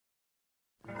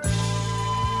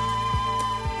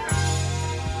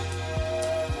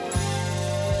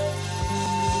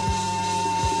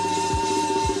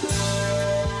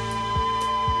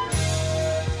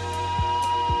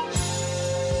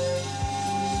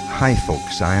Hi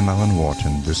folks, I'm Alan Watt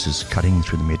and this is Cutting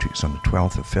Through the Matrix on the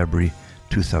 12th of February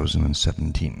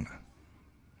 2017.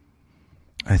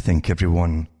 I think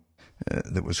everyone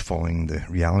that was following the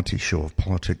reality show of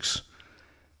politics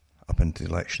up into the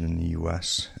election in the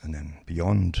US and then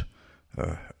beyond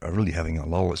are really having a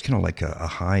lull. It's kind of like a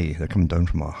high. They're coming down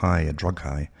from a high, a drug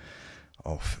high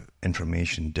of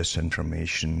information,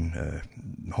 disinformation,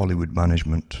 Hollywood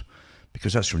management,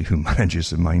 because that's really who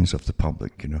manages the minds of the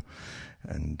public, you know.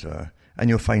 And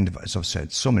you'll find, as I've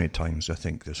said so many times, I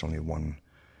think there's only one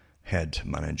head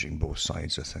managing both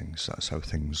sides of things. That's how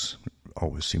things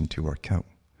always seem to work out.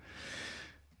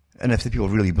 And if the people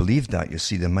really believe that, you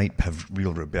see, they might have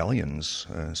real rebellions.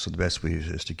 So the best way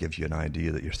is to give you an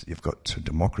idea that you've got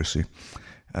democracy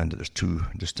and that there's two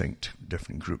distinct,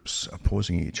 different groups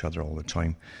opposing each other all the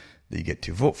time that you get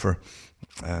to vote for.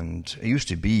 And it used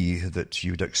to be that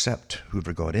you'd accept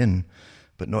whoever got in,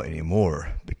 but not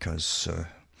anymore, because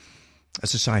as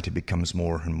society becomes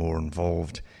more and more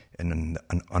involved in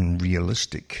an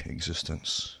unrealistic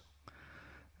existence,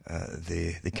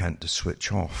 they can't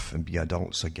switch off and be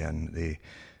adults again.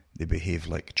 They behave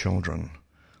like children.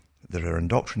 They're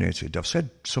indoctrinated. I've said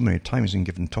so many times in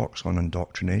giving talks on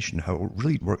indoctrination how it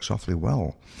really works awfully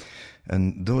well.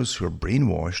 And those who are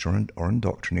brainwashed or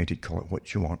indoctrinated, call it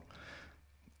what you want,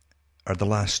 are the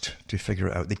last to figure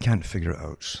it out. They can't figure it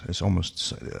out. It's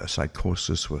almost a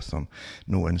psychosis with them,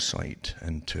 no insight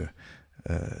into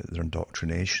their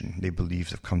indoctrination. They believe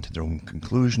they've come to their own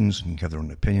conclusions and have their own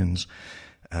opinions,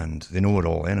 and they know it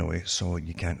all anyway, so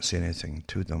you can't say anything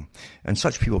to them. And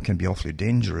such people can be awfully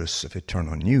dangerous if they turn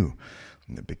on you,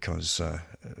 because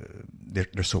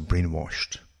they're so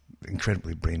brainwashed,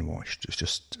 incredibly brainwashed. It's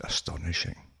just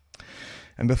astonishing.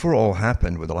 And before it all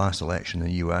happened with the last election in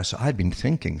the US, I had been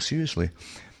thinking seriously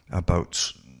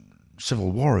about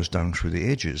civil wars down through the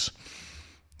ages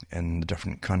in the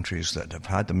different countries that have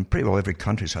had them. Pretty well every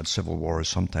country's had civil wars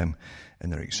sometime in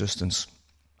their existence,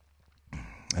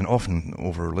 and often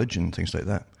over religion, things like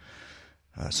that.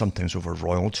 Sometimes over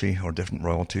royalty or different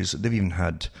royalties. They've even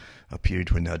had a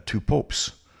period when they had two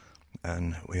popes,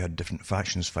 and we had different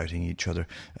factions fighting each other.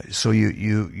 So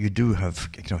you do have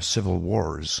civil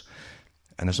wars.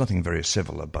 And there's nothing very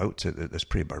civil about it. It's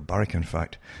pretty barbaric, in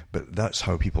fact. But that's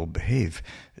how people behave.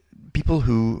 People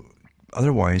who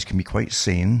otherwise can be quite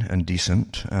sane and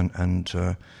decent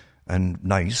and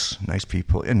nice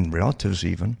people, and relatives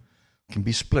even, can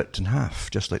be split in half,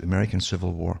 just like the American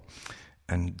Civil War,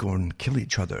 and go and kill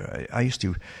each other. I used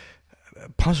to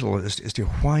puzzle as to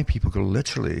why people could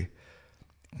literally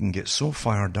can get so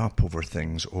fired up over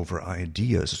things, over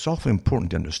ideas. It's awfully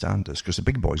important to understand this, because the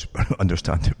big boys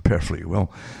understand it perfectly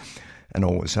well, and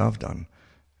always have done.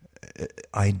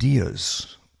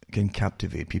 Ideas can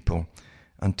captivate people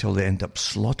until they end up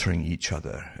slaughtering each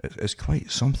other. It's quite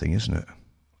something, isn't it,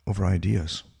 over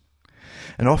ideas?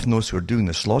 And often those who are doing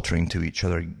the slaughtering to each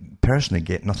other personally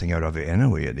get nothing out of it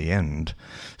anyway at the end.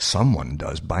 Someone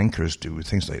does. Bankers do,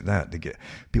 things like that.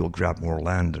 People grab more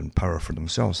land and power for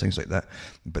themselves, things like that.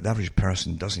 But the average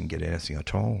person doesn't get anything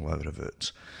at all out of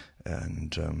it.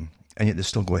 And yet they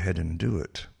still go ahead and do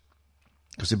it,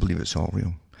 because they believe it's all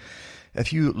real.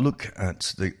 If you look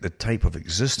at the type of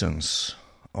existence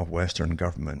of Western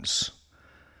governments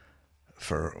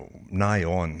for nigh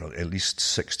on at least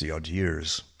 60-odd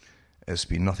years, it's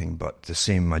been nothing but the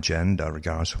same agenda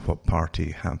regardless of what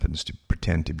party happens to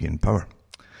pretend to be in power.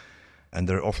 And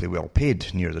they're awfully well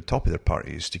paid near the top of their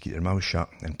parties to keep their mouths shut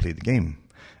and play the game.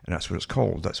 And that's what it's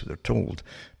called. That's what they're told.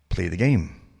 Play the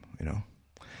game, you know.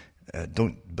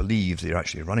 Don't believe they're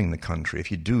actually running the country. If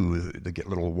you do, they get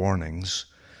little warnings,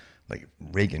 like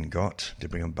Reagan got, to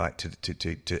bring them back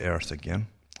to earth again.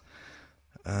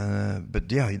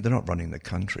 But yeah, they're not running the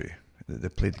country. They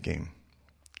play the game.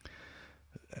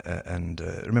 And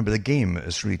remember, the game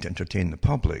is really to entertain the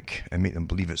public and make them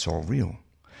believe it's all real.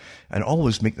 And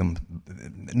always make them,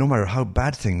 no matter how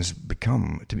bad things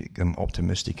become, to make them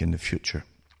optimistic in the future.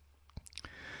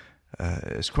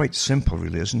 It's quite simple,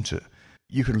 really, isn't it?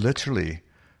 You could literally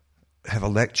have a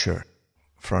lecture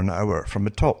for an hour from the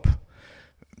top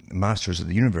masters of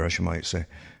the universe, you might say,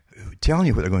 telling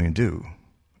you what they're going to do.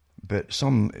 But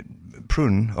some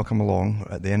prune will come along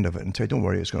at the end of it and say, don't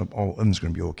worry, all of it's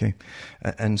going to be okay.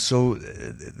 And so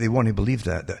they want to believe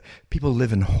that people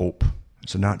live in hope.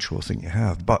 It's a natural thing to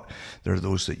have. But there are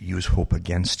those that use hope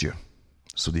against you,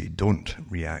 so that you don't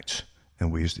react in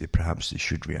ways that perhaps they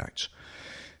should react.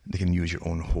 They can use your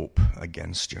own hope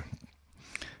against you.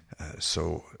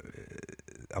 So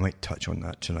I might touch on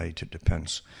that tonight, it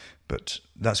depends. But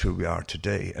that's where we are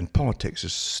today. And politics,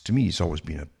 is, to me, has always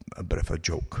been a bit of a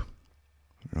joke.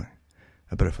 Right?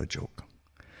 A bit of a joke.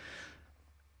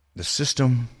 the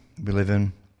system we live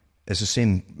in is the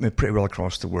same pretty well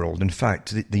across the world. In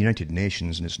fact, the United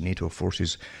Nations and its NATO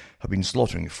forces have been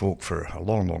slaughtering folk for a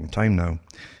long, long time now,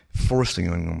 forcing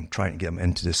them, trying to get them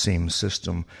into the same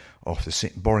system of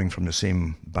borrowing from the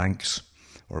same banks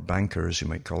or bankers, you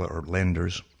might call it, or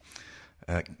lenders,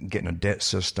 getting a debt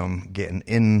system, getting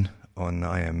in on the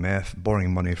IMF,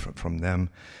 borrowing money from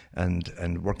them, and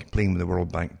playing with the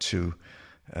World Bank too,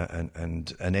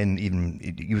 and then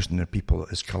even using their people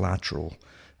as collateral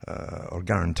or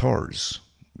guarantors,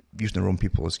 using their own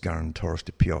people as guarantors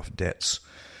to pay off debts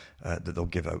that they'll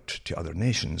give out to other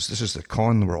nations. This is the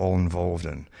con we're all involved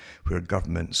in, where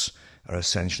governments are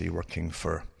essentially working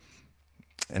for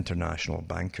international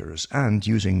bankers and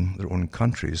using their own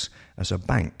countries as a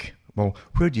bank. Well,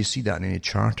 where do you see that in any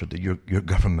charter that your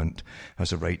government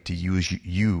has a right to use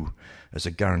you as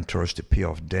a guarantors to pay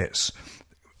off debts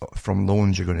from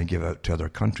loans you're going to give out to other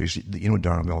countries? You know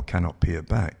darn well cannot pay it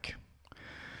back.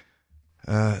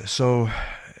 So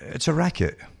it's a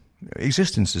racket.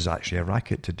 Existence is actually a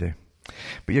racket today.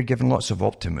 But you're given lots of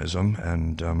optimism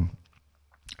and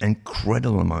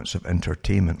incredible amounts of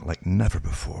entertainment like never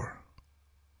before.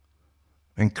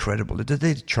 Incredible.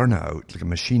 They churn it out like a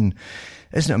machine.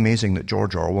 Isn't it amazing that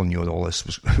George Orwell knew all this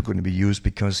was going to be used,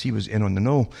 because he was in on the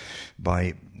know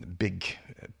by big,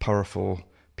 powerful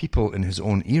people in his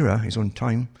own era, his own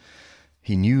time.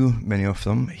 He knew many of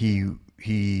them.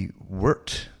 He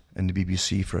worked in the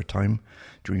BBC for a time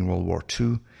during World War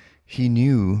II. He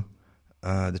knew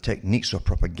the techniques of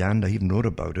propaganda. He even wrote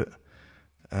about it.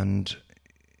 And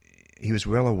he was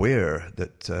well aware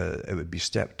that it would be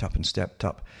stepped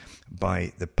up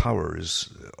by the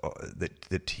powers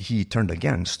that he turned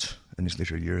against in his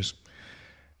later years.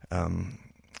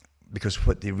 Because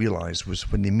what they realized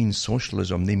was when they mean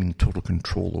socialism, they mean total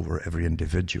control over every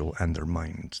individual and their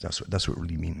mind. That's what it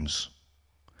really means.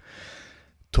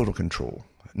 Total control.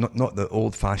 Not the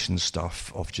old-fashioned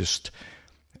stuff of just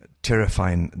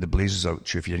terrifying the blazes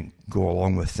out you if you didn't go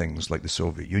along with things like the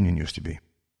Soviet Union used to be,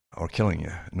 or killing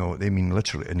you. No, they mean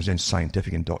literally, and then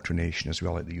scientific indoctrination as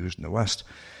well, like they used in the West.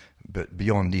 But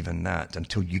beyond even that,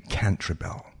 until you can't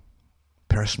rebel,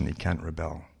 personally can't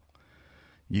rebel,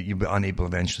 you'll be unable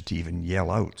eventually to even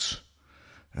yell out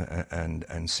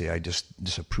and say, I just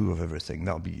disapprove of everything.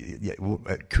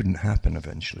 It couldn't happen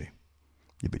eventually.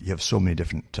 Yeah, but you have so many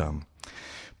different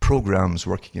programs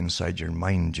working inside your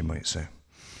mind, you might say,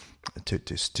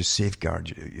 to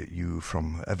safeguard you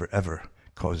from ever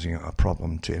causing a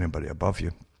problem to anybody above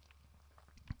you.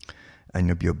 And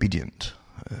you'll be obedient.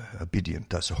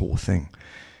 That's the whole thing.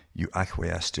 You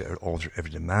acquiesce to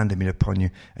every demand made upon you,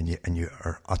 and you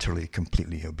are utterly,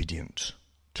 completely obedient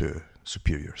to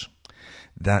superiors.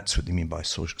 That's what they mean by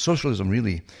socialism,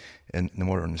 really, in the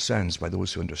modern sense, by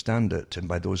those who understand it and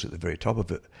by those at the very top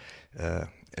of it,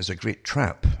 is a great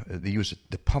trap. They use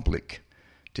the public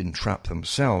to entrap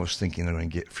themselves, thinking they're going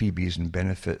to get freebies and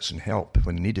benefits and help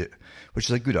when they need it, which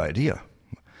is a good idea.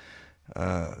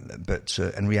 But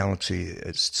in reality,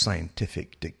 it's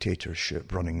scientific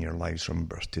dictatorship running your lives from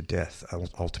birth to death.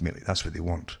 Ultimately, that's what they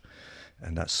want,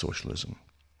 and that's socialism.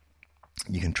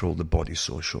 You control the body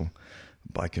social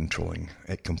by controlling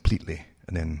it completely,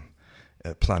 and then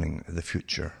planning the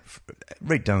future,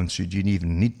 right down to, do you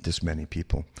even need this many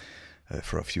people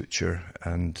for a future,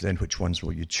 and then which ones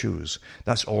will you choose?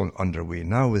 That's all underway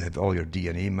now. We have all your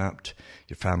DNA mapped,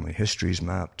 your family histories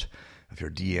mapped, of your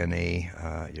DNA,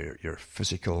 your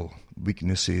physical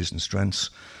weaknesses and strengths,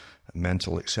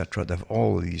 mental, etc. They have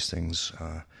all of these things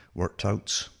worked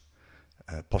out,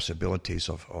 possibilities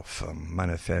of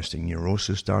manifesting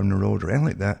neurosis down the road or anything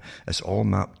like that. It's all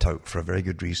mapped out for a very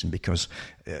good reason, because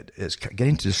it's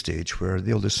getting to the stage where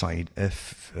they'll decide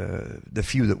if the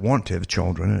few that want to have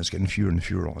children, and it's getting fewer and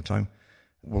fewer all the time,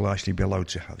 will actually be allowed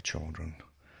to have children.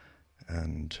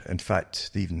 And in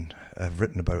fact, they even have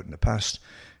written about it in the past,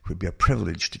 it would be a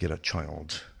privilege to get a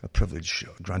child, a privilege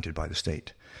granted by the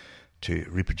state to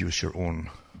reproduce your own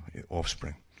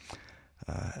offspring.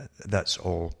 That's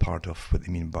all part of what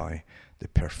they mean by the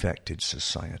perfected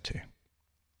society.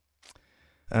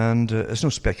 And it's no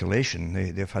speculation.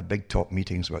 They've had big top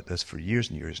meetings about this for years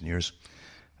and years and years.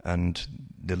 And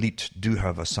the elite do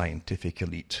have a scientific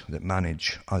elite that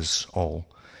manage us all,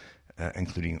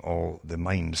 including all the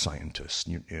mind scientists,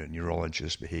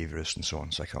 neurologists, behaviorists, and so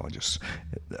on, psychologists.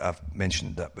 I've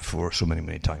mentioned that before so many,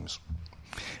 many times.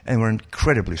 And we're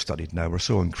incredibly studied now. We're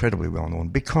so incredibly well known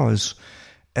because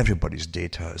everybody's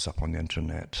data is up on the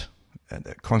internet, and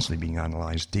they're constantly being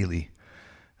analysed daily,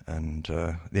 and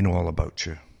they know all about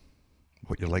you,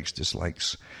 what your likes,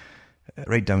 dislikes,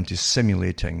 right down to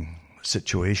simulating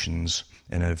situations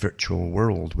in a virtual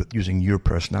world with using your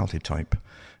personality type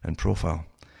and profile.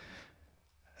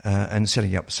 And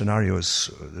setting up scenarios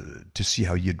to see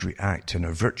how you'd react in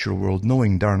a virtual world,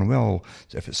 knowing darn well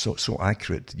if it's so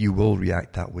accurate, you will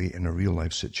react that way in a real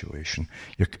life situation.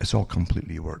 It's all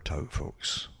completely worked out,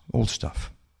 folks. Old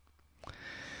stuff.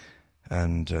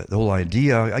 And the whole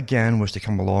idea, again, was to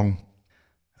come along,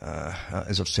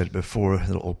 as I've said before, a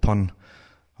little pun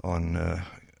on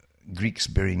Greeks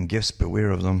bearing gifts, beware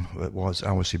of them. It was,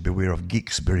 I would say, beware of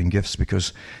geeks bearing gifts,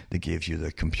 because they gave you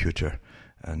the computer.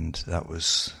 And that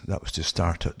was to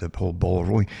start at the whole ball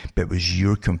rolling. But it was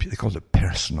your computer. They called it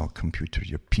personal computer,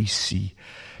 your PC,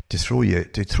 to throw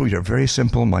your very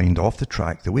simple mind off the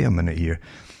track. The way I'm in it here,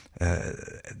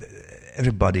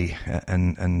 everybody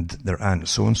and their aunt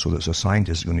so-and-so that's a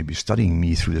scientist is going to be studying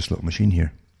me through this little machine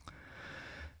here.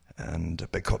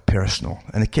 But it got personal.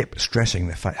 And they kept stressing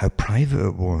the fact how private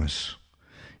it was.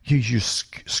 You're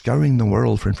scouring the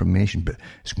world for information, but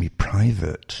it's going to be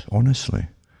private, honestly.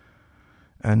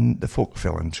 And the folk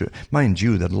fell into it. Mind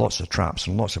you, there are lots of traps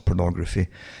and lots of pornography.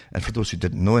 And for those who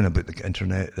didn't know about the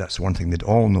internet, that's one thing they'd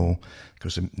all know,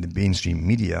 because the mainstream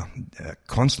media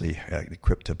constantly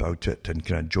quipped about it and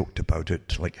kind of joked about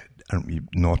it, like, aren't we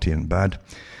naughty and bad,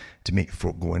 to make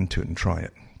folk go into it and try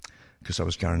it. Because I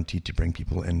was guaranteed to bring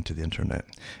people into the internet.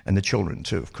 And the children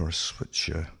too, of course,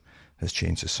 which has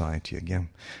changed society again.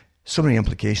 So many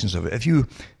implications of it. If you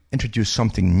introduce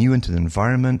something new into the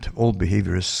environment, old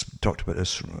behaviorists talked about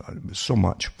this so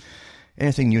much.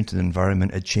 Anything new into the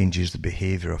environment, it changes the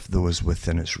behavior of those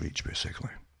within its reach, basically.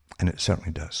 And it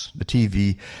certainly does. The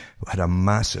TV had a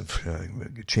massive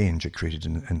change it created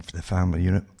in the family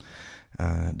unit.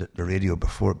 The radio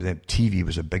before, but the TV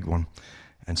was a big one,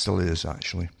 and still is,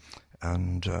 actually.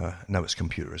 And now it's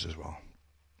computers as well.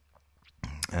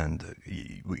 And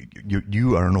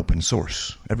you are an open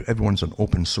source. Everyone's an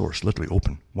open source, literally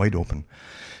open, wide open,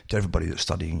 to everybody that's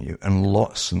studying you. And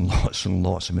lots and lots and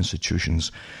lots of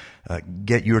institutions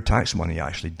get your tax money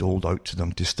actually doled out to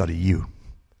them to study you,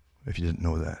 if you didn't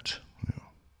know that. You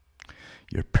know,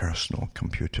 your personal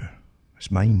computer.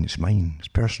 It's mine, it's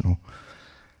personal.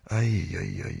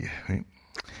 Right?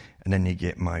 And then you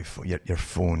get your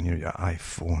phone, your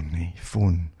iPhone,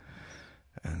 phone.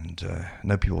 And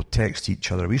now people text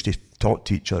each other. We used to talk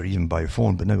to each other even by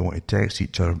phone, but now we want to text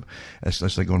each other. It's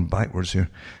like going backwards here.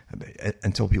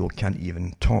 Until people can't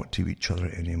even talk to each other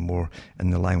anymore.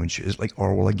 And the language is, like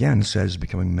Orwell again says,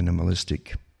 becoming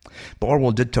minimalistic. But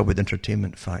Orwell did talk about the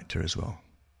entertainment factor as well.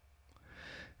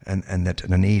 And that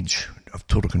in an age of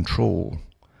total control,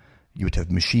 you would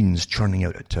have machines churning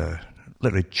out,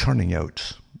 literally churning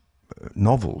out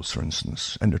novels, for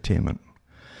instance, entertainment.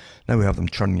 Now we have them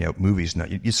churning out movies. Now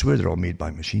you swear they're all made by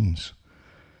machines.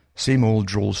 Same old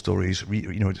droll stories,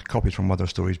 copied from other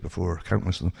stories before,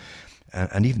 countless of them.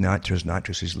 And even the actors and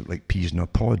actresses look like peas in a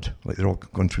pod, like they're all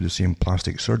going through the same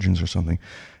plastic surgeons or something.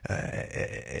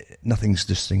 Nothing's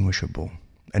distinguishable,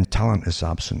 and talent is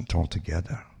absent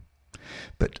altogether.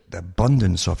 But the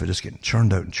abundance of it is getting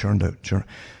churned out and churned out.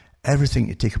 Everything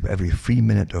you take up every free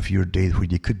minute of your day where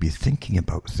you could be thinking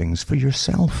about things for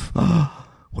yourself.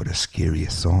 What a scary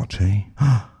thought, eh?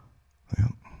 Yeah.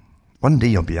 One day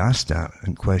you'll be asked that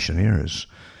in questionnaires,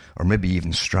 or maybe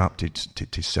even strapped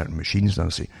to certain machines, and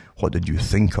they'll say, "What did you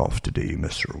think of today,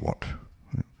 Mr. What?"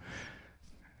 You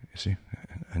see?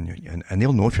 And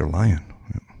they'll know if you're lying.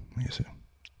 You see?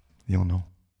 They'll know.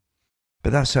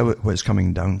 But that's what it's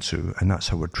coming down to, and that's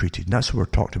how we're treated, and that's how we're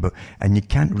talked about. And you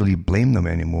can't really blame them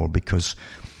anymore, because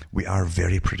we are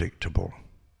very predictable.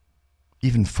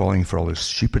 Even falling for all the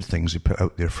stupid things they put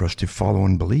out there for us to follow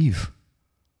and believe.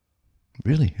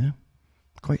 Really, yeah.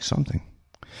 Quite something.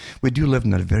 We do live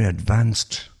in a very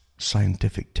advanced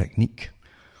scientific technique.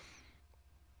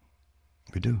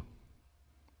 We do.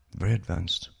 Very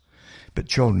advanced. But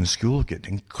children in school get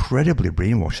incredibly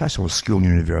brainwashed. That's all school and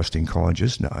university and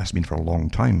colleges, now has been for a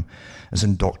long time, as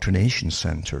indoctrination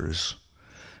centres,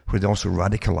 where they also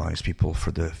radicalise people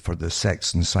for the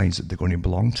sects and sides that they're going to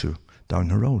belong to down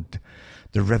the road.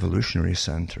 They're revolutionary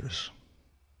centres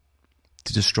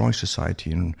to destroy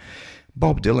society. And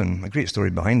Bob Dylan, a great story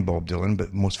behind Bob Dylan,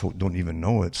 but most folk don't even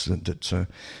know it.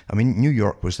 New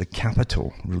York was the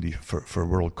capital, really, for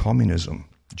world communism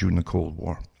during the Cold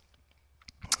War,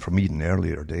 from even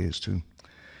earlier days, too.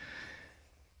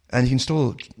 And you can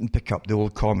still pick up the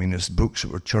old communist books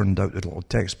that were churned out, the little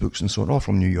textbooks and so on, all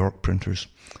from New York printers.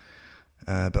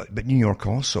 But New York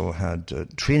also had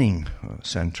training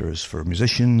centres for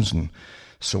musicians and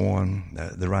so on.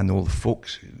 They ran the old folk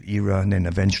era and then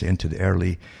eventually into the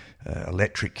early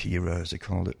electric era, as they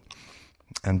called it.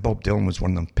 And Bob Dylan was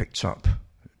one of them picked up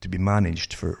to be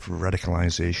managed for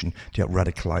radicalization, to help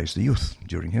radicalize the youth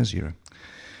during his era.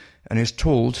 And he's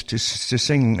told to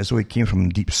sing as though he came from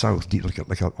deep south,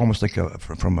 almost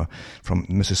from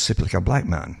Mississippi, like a black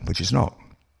man, which he's not.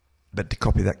 But to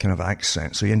copy that kind of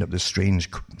accent, so you end up with this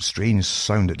strange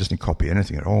sound that doesn't copy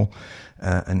anything at all,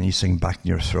 and you sing back in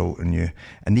your throat, and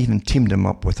they even teamed him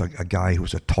up with a guy who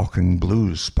was a talking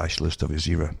blues specialist of his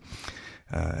era,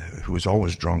 who was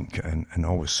always drunk and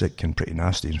always sick and pretty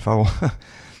nasty and foul.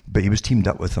 But he was teamed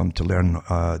up with him to learn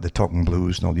the talking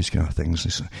blues and all these kind of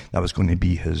things. That was going to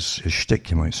be his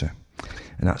shtick, you might say.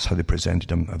 And that's how they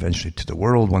presented him eventually to the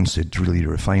world once they'd really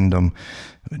refined him,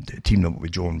 teamed up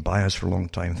with Joan Baez for a long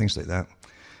time, things like that,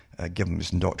 give him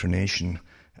his indoctrination.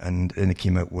 And then they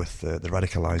came out with the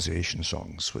radicalization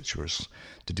songs, which was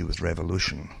to do with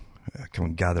revolution. Come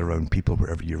and gather around people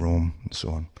wherever you roam, and so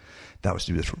on. That was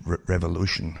to do with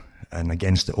revolution and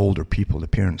against the older people, the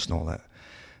parents and all that.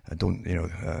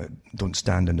 Don't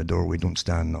stand in the doorway, don't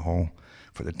stand in the hall,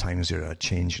 for the times are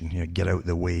changing. Get out of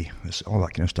the way. All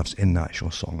that kind of stuff's in the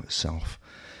actual song itself.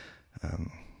 And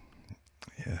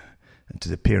to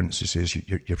the parents, he says,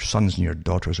 your sons and your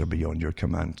daughters are beyond your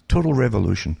command. Total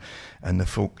revolution, and the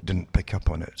folk didn't pick up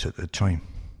on it at the time.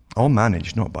 All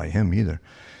managed, not by him either,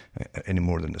 any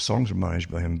more than the songs were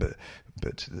managed by him, but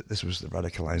this was the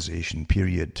radicalization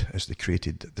period as they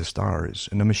created the stars.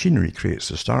 And the machinery creates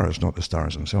the stars, not the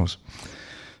stars themselves.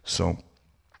 So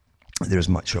there's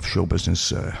much of show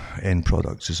business end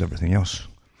products as everything else.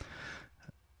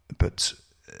 But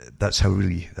that's how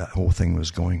really that whole thing was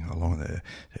going along,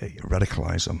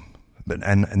 radicalize them.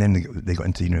 And then they got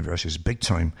into the universities big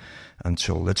time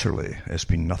until literally it's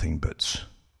been nothing but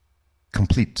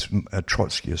complete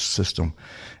Trotskyist system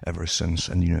ever since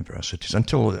in the universities,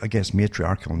 until I guess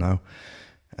matriarchal now,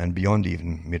 and beyond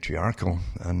even matriarchal,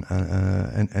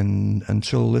 and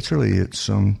until literally it's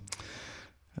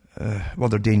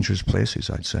they're dangerous places,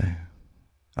 I'd say.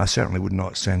 I certainly would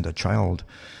not send a child,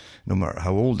 no matter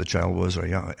how old the child was or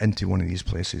young, into one of these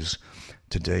places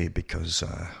today, because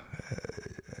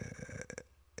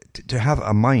to have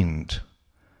a mind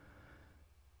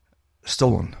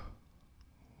stolen,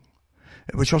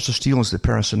 which also steals the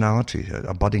personality,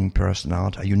 a budding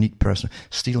personality, a unique person,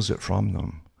 steals it from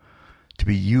them to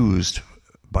be used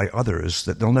by others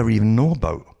that they'll never even know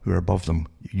about, who are above them,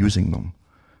 using them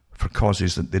for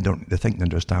causes that they think they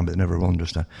understand, but they never will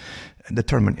understand. And they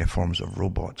turn them into forms of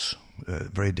robots,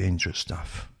 very dangerous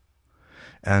stuff.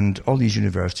 And all these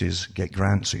universities get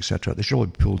grants, etc. They should all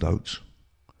be pulled out,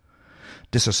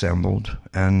 disassembled,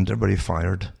 and everybody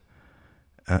fired.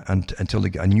 And until they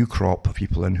get a new crop of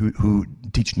people in who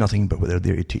teach nothing but what they're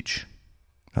there to teach.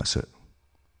 That's it.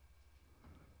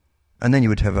 And then you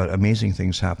would have amazing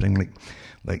things happening,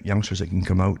 like youngsters that can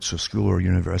come out of school or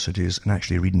universities and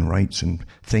actually read and write and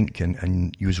think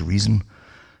and use reason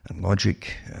and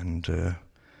logic and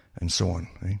so on,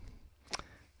 right?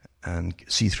 And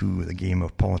see through the game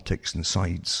of politics and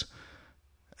sides,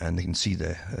 and they can see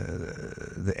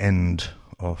the end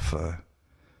of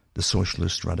the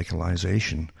socialist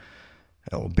radicalization.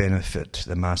 It will benefit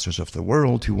the masters of the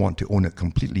world who want to own it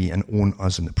completely and own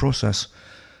us in the process,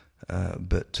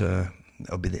 but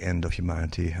it'll be the end of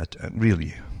humanity,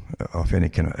 really, of any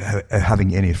kind of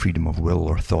having any freedom of will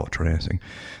or thought or anything.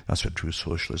 That's what true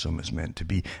socialism is meant to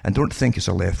be. And don't think it's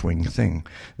a left-wing thing.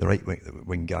 The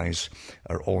right-wing guys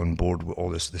are all on board with all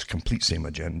this complete same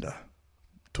agenda,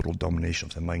 total domination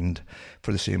of the mind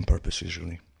for the same purposes,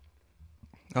 really.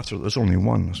 After all, there's only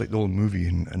one. It's like the old movie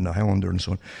in The Highlander and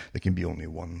so on. There can be only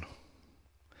one.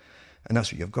 And that's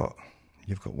what you've got.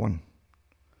 You've got one.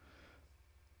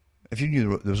 If you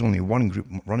knew there was only one group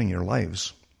running your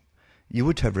lives, you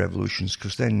would have revolutions,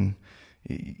 because then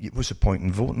what's the point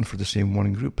in voting for the same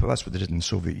one group? Well, that's what they did in the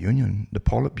Soviet Union. The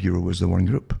Politburo was the one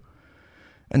group.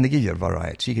 And they gave you a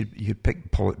variety. You could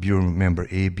pick Politburo member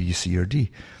A, B, C, or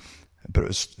D. But it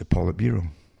was the Politburo.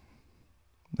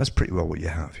 That's pretty well what you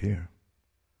have here.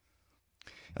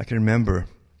 I can remember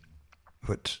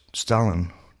what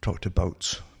Stalin talked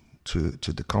about to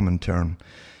the Comintern,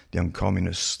 the young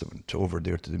communists that went over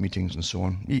there to the meetings and so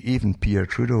on. Even Pierre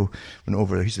Trudeau went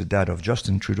over there. He's the dad of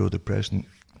Justin Trudeau, the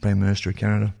Prime Minister of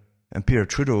Canada. And Pierre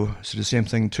Trudeau said the same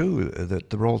thing too, that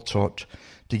they were all taught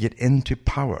to get into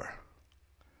power.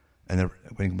 And they're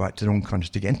going back to their own countries,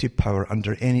 to get into power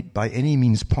by any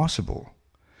means possible.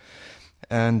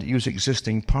 And use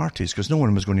existing parties, because no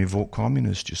one was going to vote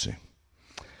communist, you see.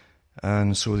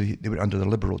 And so they went under the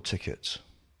liberal ticket.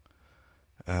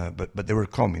 But they were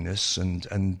communists,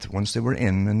 and once they were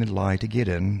in, and they'd lie to get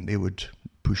in, they would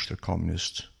push their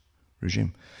communist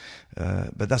regime.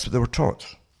 But that's what they were taught.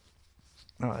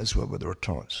 That is what they were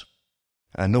taught.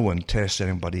 And no one tests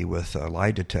anybody with a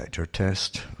lie detector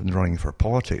test when they're running for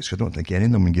politics. I don't think any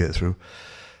of them can get through.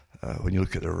 When you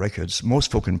look at their records,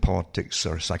 most folk in politics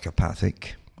are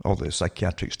psychopathic. All the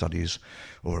psychiatric studies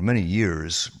over many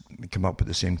years come up with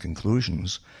the same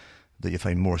conclusions, that you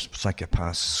find more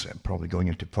psychopaths probably going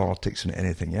into politics than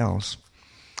anything else.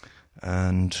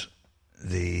 And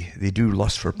they do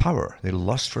lust for power. They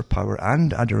lust for power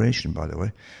and adoration, by the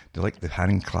way. They like the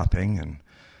hand clapping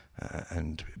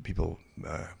and people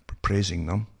praising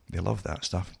them. They love that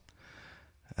stuff.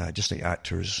 Just like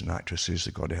actors and actresses,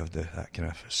 they've got to have that kind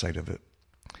of side of it.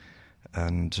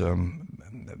 And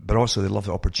but also they love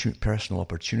the personal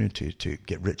opportunity to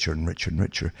get richer and richer and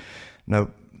richer. Now,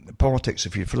 politics,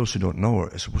 for those who don't know,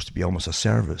 it's supposed to be almost a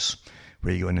service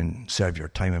where you go in and serve your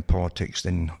time in politics,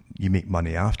 then you make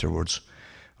money afterwards,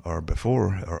 or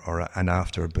before, or and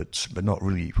after, but not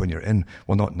really when you're in.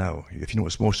 Well, not now. If you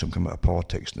notice, most of them come out of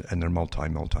politics and they're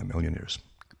multi-millionaires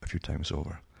a few times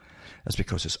over. That's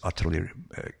because it's utterly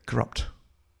corrupt.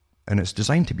 And it's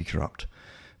designed to be corrupt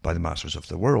by the masters of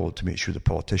the world to make sure the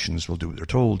politicians will do what they're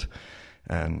told,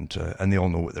 and they all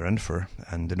know what they're in for,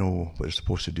 and they know what they're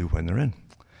supposed to do when they're in.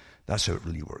 That's how it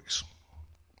really works.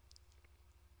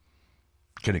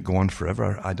 Can it go on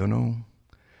forever? I don't know.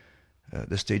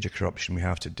 The stage of corruption we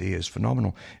have today is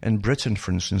phenomenal. In Britain,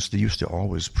 for instance, they used to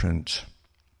always print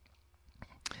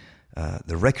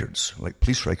the records, like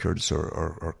police records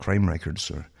or crime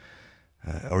records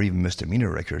or even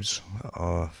misdemeanor records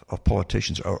of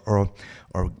politicians or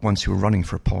ones who were running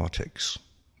for politics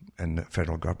in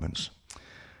federal governments.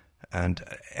 And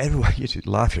everyone, you'd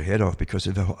laugh your head off because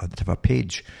they'd have a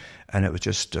page, and it was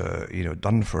just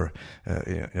done for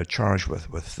charged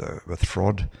with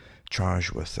fraud,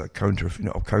 charged with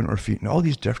counterfeit, and all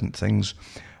these different things,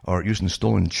 or using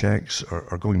stolen checks,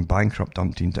 or going bankrupt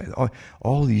umpteen times.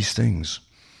 All these things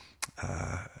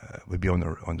would be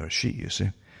on their sheet, you see.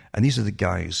 And these are the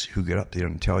guys who get up there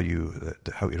and tell you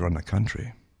how to run a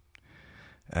country,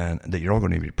 and that you're all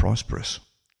going to be prosperous.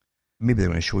 Maybe they're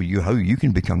going to show you how you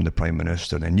can become the Prime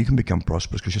Minister, and then you can become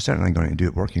prosperous, because you're certainly going to do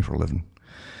it working for a living.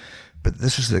 But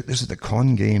this is the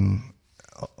con game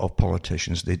of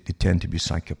politicians. They tend to be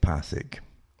psychopathic.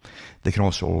 They can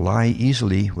also lie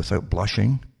easily without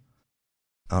blushing,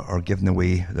 or giving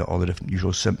away all the different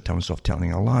usual symptoms of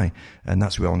telling a lie. And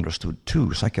that's well understood too.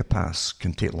 Psychopaths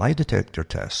can take lie detector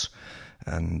tests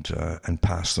and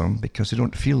pass them because they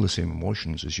don't feel the same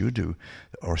emotions as you do,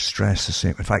 or stress the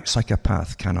same. In fact, a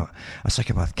psychopath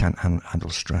can't handle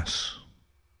stress.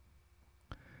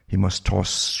 He must toss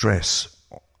stress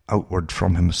outward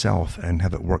from himself and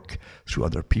have it work through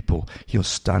other people. He'll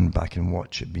stand back and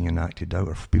watch it being enacted out,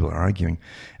 or if people are arguing,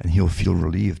 and he'll feel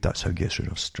relieved. That's how he gets rid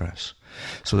of stress.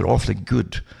 So they're awfully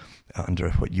good under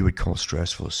what you would call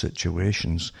stressful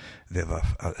situations. They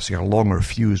have a longer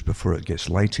fuse before it gets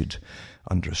lighted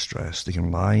under stress. They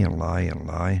can lie and lie and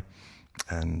lie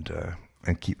and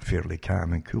keep fairly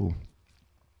calm and cool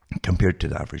compared to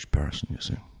the average person, you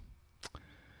see.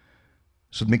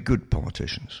 So they make good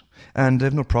politicians. And they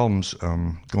have no problems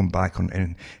going back on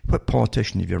any. What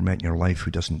politician have you ever met in your life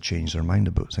who doesn't change their mind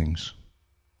about things?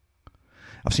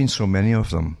 I've seen so many of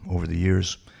them over the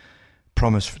years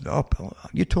promise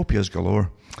utopias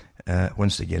galore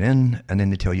once they get in, and then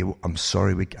they tell you, I'm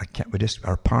sorry,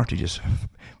 our party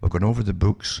we've gone over the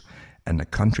books and the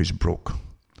country's broke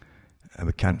and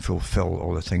we can't fulfill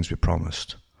all the things we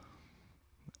promised.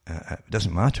 It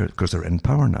doesn't matter because they're in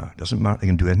power now. It doesn't matter. They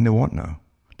can do anything they want now.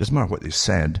 It doesn't matter what they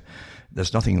said.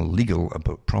 There's nothing illegal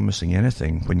about promising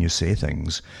anything when you say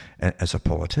things as a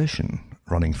politician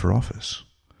running for office.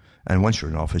 And once you're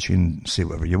in office, you can say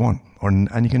whatever you want,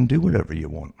 and you can do whatever you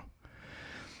want.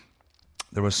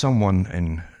 There was someone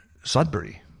in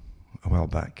Sudbury a while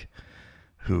back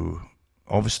who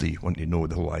obviously wanted to know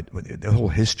the whole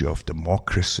history of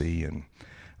democracy and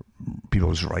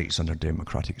people's rights under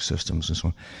democratic systems and so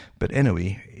on. But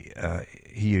anyway,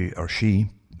 he or she,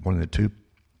 one of the two,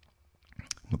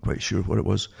 I'm not quite sure what it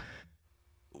was,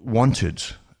 wanted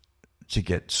to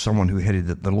get someone who headed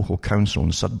the local council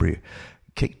in Sudbury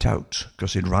kicked out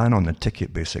because he'd ran on the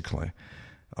ticket, basically,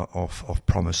 of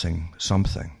promising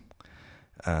something.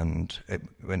 And it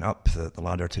went up the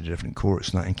ladder to the different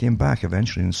courts and came back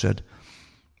eventually and said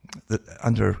that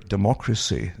under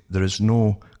democracy, there is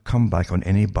no comeback on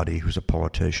anybody who's a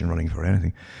politician running for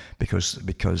anything, because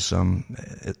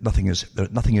nothing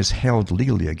is held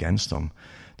legally against them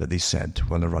that they said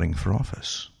when they're running for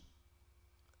office.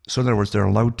 So in other words, they're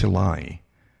allowed to lie,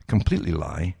 completely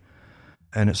lie,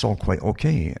 and it's all quite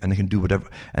okay, and they can do whatever.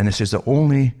 And it says the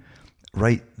only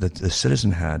right that the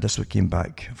citizen had, that's what came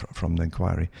back from the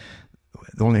inquiry,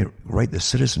 the only right the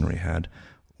citizenry had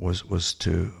was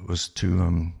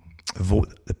to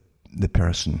vote the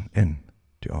person in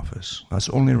to office. That's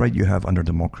the only right you have under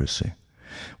democracy.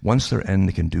 Once they're in,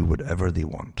 they can do whatever they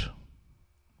want.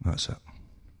 That's it.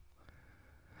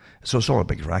 So it's all a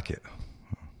big racket.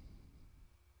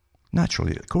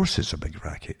 Naturally, of course it's a big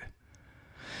racket.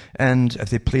 And if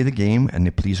they play the game and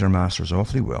they please their masters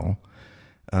awfully well,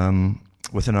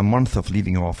 within a month of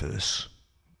leaving office,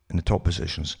 in the top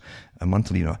positions, a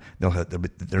month leaving, they'll have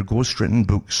their ghostwritten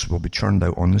books will be churned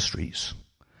out on the streets,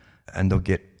 and they'll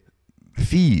get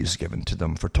fees given to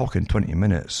them for talking 20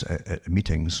 minutes at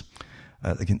meetings.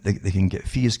 They can get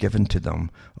fees given to them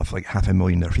of like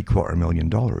 $500,000 or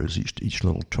 $750,000 each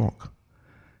little talk.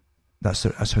 That's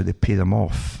how they pay them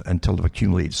off until they've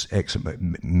accumulated X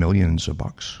millions of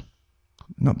bucks.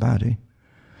 Not bad, eh?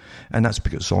 And that's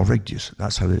because it's all rigged.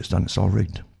 That's how it's done. It's all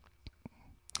rigged.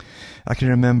 I can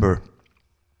remember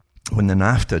when the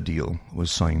NAFTA deal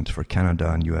was signed for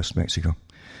Canada and US, Mexico,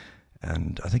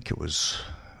 and I think it was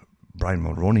Brian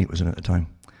Mulroney was in at the time,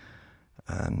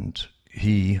 and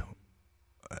he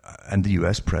and the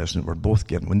US president were both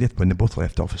given, when they both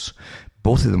left office,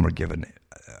 both of them were given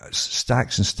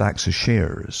stacks and stacks of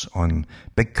shares on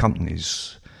big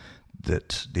companies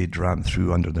that they'd rammed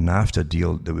through under the NAFTA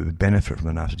deal that would benefit from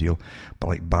the NAFTA deal, but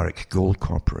like Barrick Gold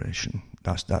Corporation.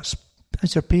 That's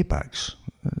their paybacks.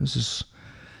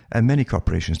 And many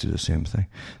corporations do the same thing.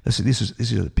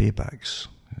 These are the paybacks.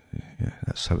 Yeah,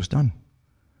 that's how it's done.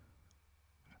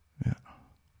 Yeah,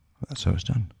 that's how it's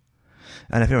done.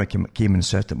 And if anyone came and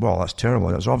said, well, that's terrible,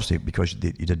 that's obviously because you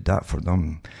did that for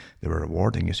them, they were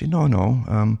rewarding you. Say, no,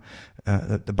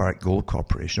 the Barrick Gold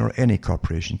Corporation or any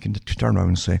corporation can turn around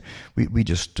and say, we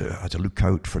just had to look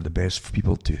out for the best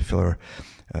people to fill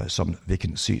some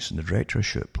vacant seats in the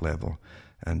directorship level.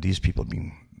 And these people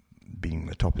being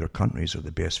the top of their countries are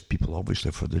the best people,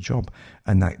 obviously, for the job.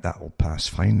 And that will pass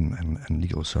fine in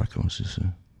legal circles.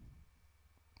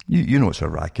 You know it's a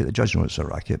racket. The judge knows it's a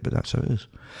racket, but that's how it is.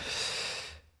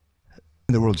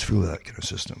 The world's full of that kind of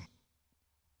system.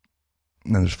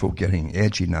 And there's folk getting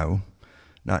edgy now,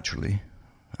 naturally,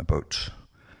 about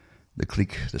the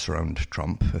clique that's around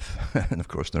Trump. And of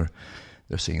course they're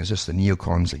saying, is this the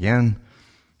neocons again?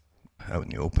 Out in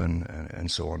the open, and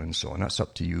so on and so on. That's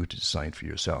up to you to decide for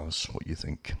yourselves what you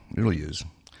think it really is.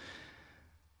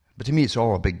 But to me, it's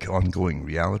all a big ongoing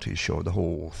reality show, the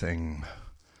whole thing,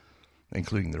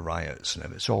 including the riots.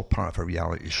 And it's all part of a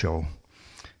reality show.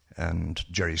 And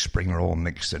Jerry Springer all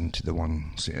mixed into the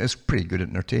one. So it's pretty good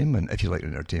entertainment, if you like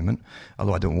entertainment.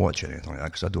 Although I don't watch anything like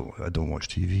that, because I don't watch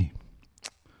TV.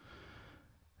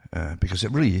 Because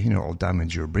it really, will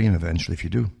damage your brain eventually if you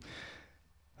do.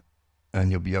 And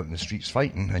you'll be out in the streets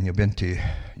fighting, and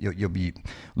you'll be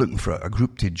looking for a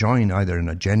group to join, either in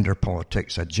a gender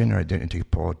politics, a gender identity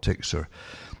politics, or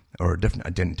a different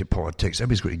identity politics.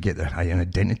 Everybody's got to get an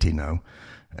identity now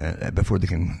before they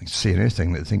can say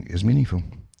anything that they think is meaningful.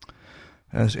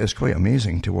 It's quite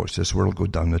amazing to watch this world go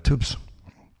down the tubes.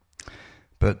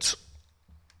 But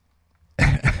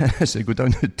as they go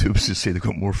down the tubes, they say they've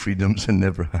got more freedoms than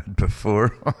never had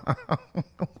before.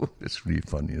 It's really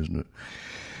funny, isn't it?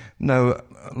 Now,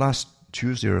 last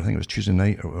Tuesday, or I think it was Tuesday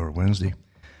night or Wednesday,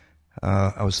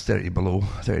 I was 30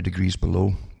 degrees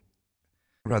below.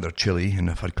 Rather chilly, and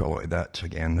I've had quite a lot of that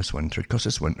again this winter, because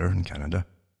it's winter in Canada.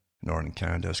 Northern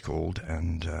Canada is cold,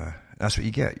 and that's what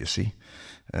you get, you see.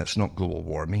 It's not global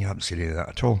warming, I haven't seen any of that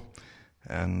at all.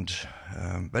 And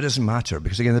but it doesn't matter,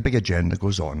 because again, the big agenda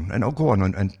goes on, and it'll go on,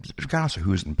 and regardless of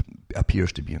who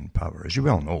appears to be in power, as you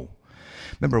well know.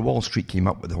 Remember, Wall Street came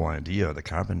up with the whole idea of the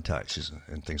carbon taxes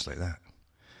and things like that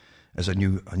as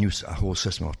a whole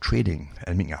system of trading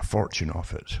and making a fortune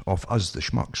off it, of us, the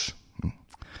schmucks.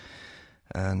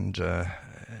 And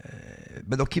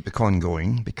but they'll keep the con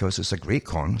going, because it's a great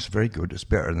con. It's very good. It's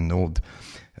better than the old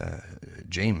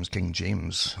King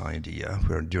James idea,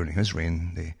 where during his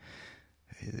reign they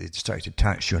started to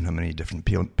tax you on how many different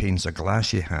panes of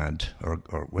glass you had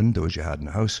or windows you had in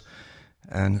the house.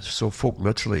 And so folk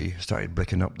literally started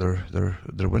breaking up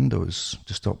their windows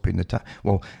to stop paying the tax.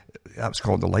 Well, that's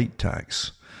called the light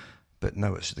tax, but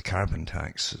now it's the carbon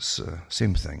tax. It's the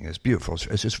same thing. It's beautiful.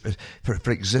 It's just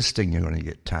for existing, you're going to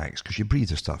get taxed because you breathe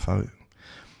the stuff out.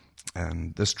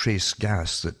 And this trace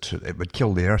gas, that it would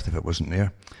kill the earth if it wasn't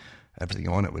there. Everything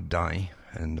on it would die,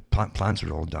 and the plants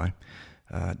would all die.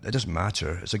 It doesn't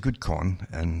matter. It's a good con,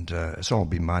 and it's all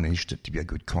been managed to be a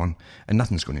good con, and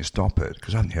nothing's going to stop it,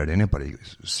 because I haven't heard anybody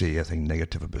say anything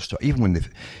negative about stuff. Even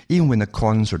when the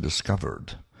cons are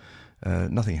discovered,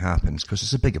 nothing happens because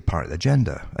it's a bigger part of the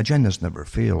agenda. Agendas never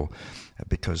fail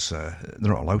because they're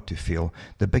not allowed to fail.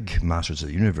 The big masters of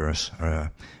the universe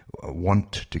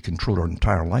want to control our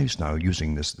entire lives now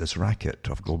using this racket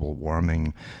of global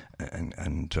warming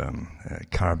and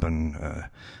carbon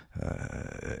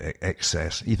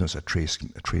excess, even as a trace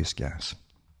gas.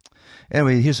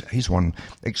 Anyway, here's one.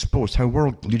 Exposed how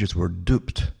world leaders were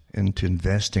duped into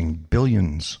investing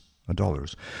billions of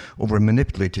dollars over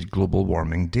manipulated global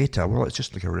warming data. Well, it's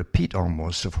just like a repeat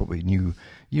almost of what we knew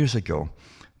years ago.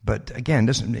 But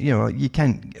again,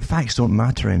 facts don't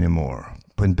matter anymore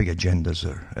when big agendas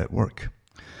are at work.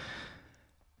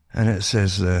 And it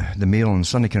says the Mail on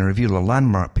Sunday can reveal a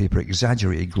landmark paper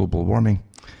exaggerated global warming.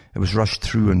 It was rushed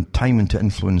through and timed to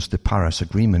influence the Paris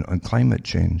Agreement on climate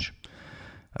change.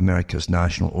 America's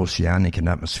National Oceanic and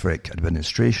Atmospheric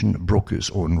Administration broke its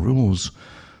own rules.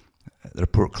 The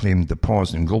report claimed the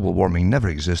pause in global warming never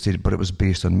existed, but it was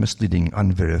based on misleading,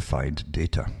 unverified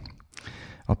data.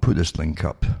 I'll put this link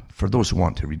up for those who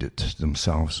want to read it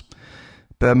themselves.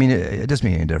 But I mean, it doesn't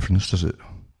make any difference, does it?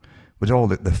 With all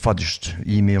the fudged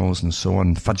emails and so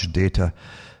on, fudged data,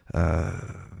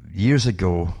 years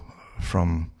ago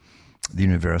from the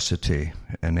university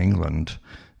in England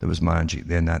that was managing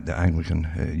then at the Anglican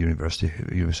University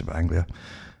of Anglia,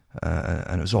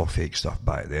 and it was all fake stuff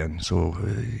back then. So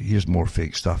here's more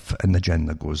fake stuff, and the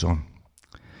agenda goes on.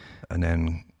 And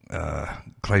then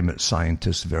climate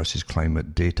scientists versus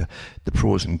climate data, the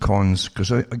pros and cons, because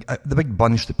the big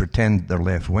bunch that pretend they're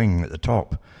left-wing at the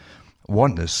top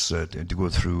want this to go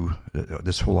through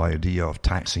this whole idea of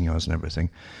taxing us and everything,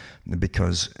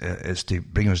 because it's to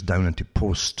bring us down into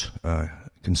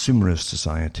post-consumerist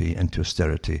society, into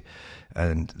austerity,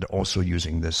 and they're also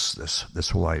using this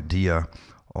whole idea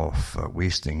of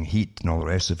wasting heat and all the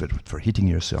rest of it for heating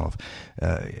yourself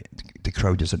to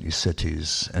crowd us into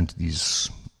cities, into these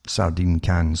sardine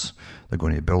cans they're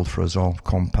going to build for us all,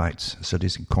 compact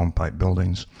cities and compact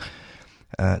buildings,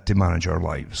 to manage our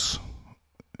lives.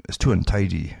 It's too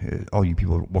untidy. All you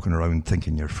people walking around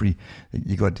thinking you're free,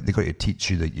 they got to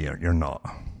teach you that you're not.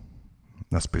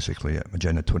 That's basically it.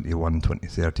 Agenda 21,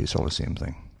 2030, it's all the same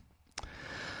thing.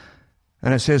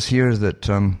 And it says here that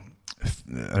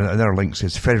another link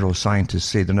says federal scientists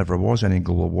say there never was any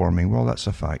global warming. Well, that's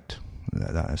a fact.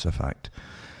 That is a fact.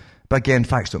 But again,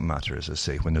 facts don't matter, as I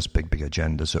say, when there's big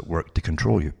agendas at work to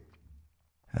control you.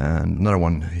 And another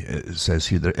one says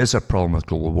here, there is a problem with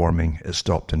global warming. It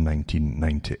stopped in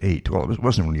 1998. Well, it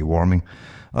wasn't really warming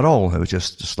at all. It was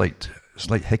just slight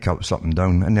hiccups up and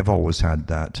down, and they've always had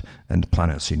that, and the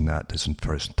planet's seen that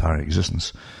for its entire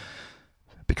existence.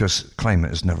 Because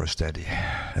climate is never steady.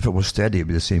 If it was steady, it would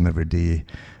be the same every day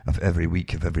of every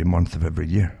week of every month of every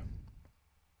year.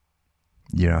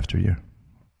 Year after year.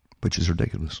 Which is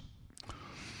ridiculous.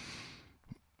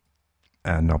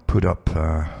 And I'll put up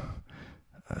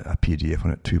a PDF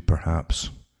on it too, perhaps,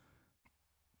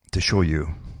 to show you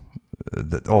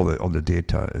that all the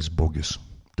data is bogus.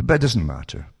 But it doesn't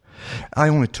matter. I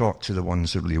only talk to the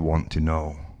ones that really want to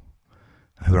know,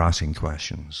 who are asking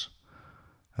questions.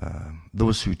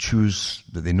 Those who choose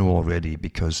that they know already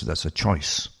because that's a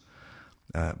choice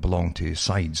belong to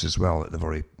sides as well that they've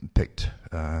already picked,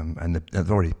 and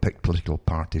they've already picked political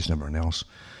parties and everyone else,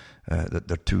 that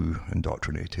they're too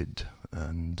indoctrinated.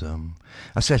 And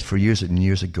I said for years and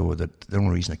years ago that the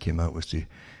only reason I came out was to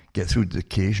get through to the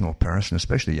occasional person,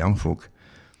 especially young folk,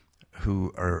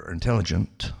 who are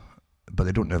intelligent, but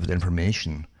they don't have the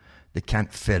information. They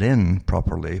can't fit in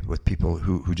properly with people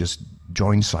who just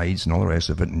join sides and all the rest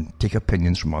of it and take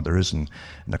opinions from others, and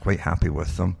they're quite happy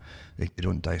with them. They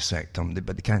don't dissect them,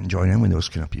 but they can't join in with those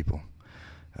kind of people.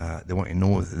 They want to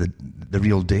know the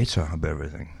real data about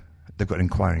everything. They've got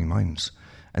inquiring minds,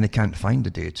 and they can't find the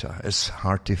data. It's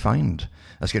hard to find.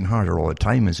 It's getting harder all the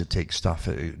time as it takes stuff,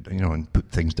 and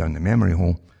put things down the memory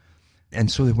hole.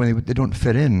 And so when they don't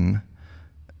fit in,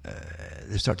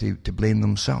 they start to blame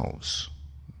themselves.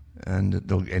 And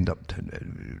they'll end up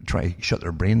try to shut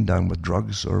their brain down with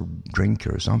drugs or drink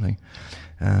or something.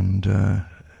 And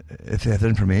if they have the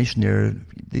information there,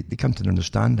 they come to an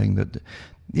understanding that,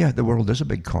 the world is a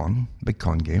big con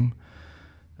game.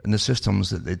 And the systems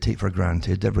that they take for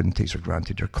granted, everyone takes for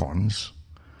granted, are cons.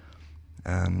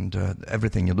 And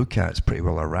everything you look at is pretty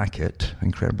well a racket,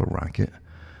 incredible racket.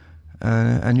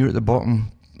 And you're at the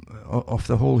bottom of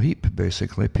the whole heap,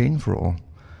 basically, paying for it all.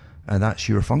 And that's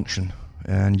your function.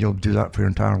 And you'll do that for your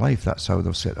entire life. That's how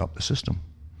they've set up the system.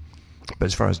 But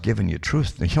as far as giving you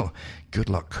truth, good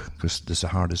luck, because this is the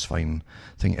hardest thing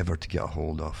ever to get a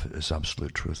hold of. It's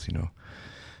absolute truth,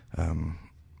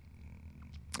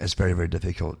 It's very, very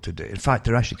difficult to do. In fact,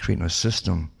 they're actually creating a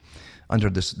system under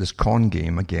this con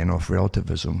game again of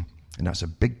relativism, and that's a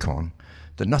big con,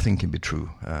 that nothing can be true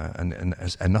and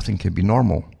nothing can be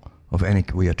normal of any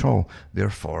way at all.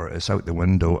 Therefore, it's out the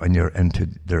window and you're into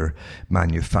their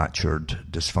manufactured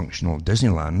dysfunctional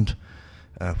Disneyland,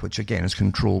 which again is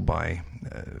controlled by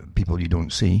people you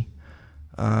don't see,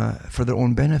 for their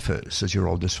own benefits, as you're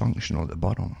all dysfunctional at the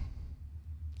bottom.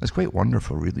 It's quite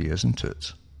wonderful, really, isn't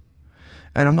it?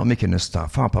 And I'm not making this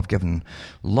stuff up. I've given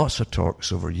lots of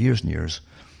talks over years and years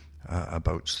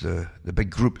about the big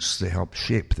groups that help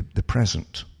shape the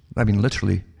present. I mean,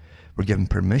 literally, we're given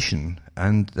permission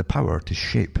and the power to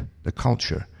shape the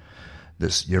culture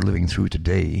that you're living through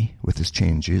today with its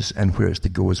changes and where it's to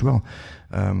go as well.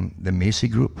 The Macy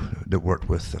group that worked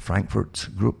with the Frankfurt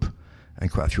group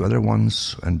and quite a few other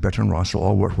ones, and Bertrand Russell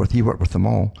all worked with, he worked with them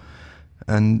all.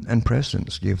 And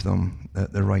presidents gave them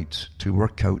the right to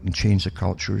work out and change the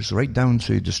cultures, right down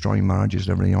to destroying marriages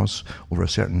and everything else over a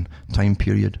certain time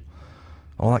period,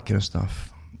 all that kind of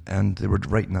stuff. And they were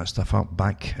writing that stuff up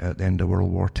back at the end of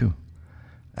World War II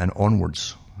and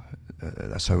onwards.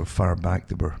 That's how far back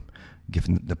they were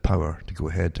given the power to go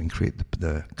ahead and create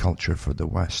the culture for the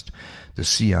West. The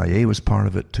CIA was part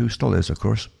of it too, still is, of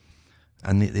course,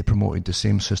 and they promoted the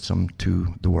same system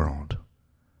to the world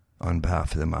on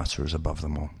behalf of the masters above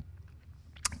them all.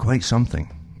 Quite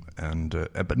something, and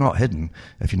but not hidden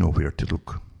if you know where to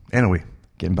look. Anyway,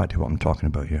 getting back to what I'm talking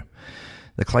about here.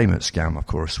 The climate scam, of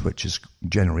course, which is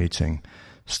generating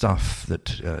stuff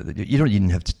that you don't even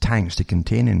have tanks to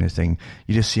contain anything.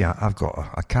 You just see, I've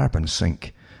got a carbon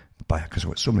sink because I've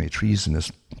got so many trees in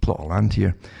this plot of land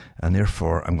here, and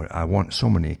therefore I want so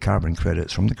many carbon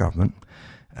credits from the government,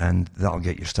 and that'll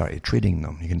get you started trading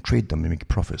them. You can trade them and make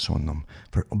profits on them,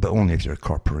 but only if you're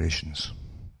corporations.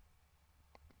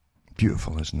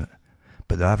 Beautiful, isn't it?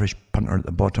 But the average punter at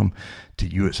the bottom, to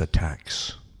you it's a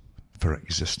tax for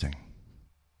existing.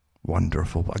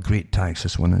 Wonderful. What a great tax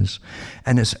this one is.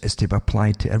 And it's to be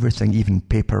applied to everything, even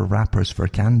paper wrappers for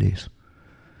candies.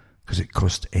 Because it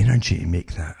costs energy to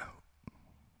make that.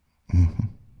 Mm-hmm.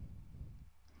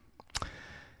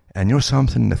 And you know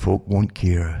something? The folk won't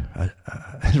care.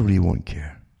 I really won't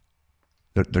care.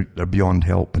 They're beyond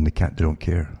help and they don't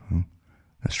care.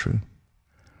 That's true.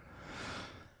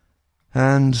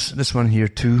 And this one here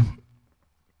too,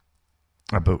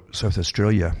 about South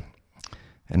Australia.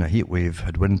 In a heat wave,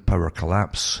 had wind power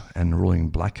collapse and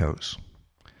rolling blackouts.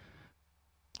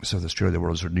 South Australia, the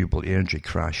world's renewable energy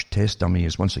crash test dummy,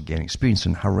 is once again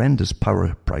experiencing horrendous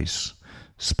power price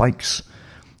spikes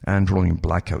and rolling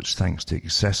blackouts thanks to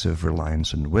excessive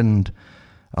reliance on wind,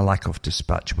 a lack of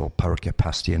dispatchable power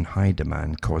capacity and high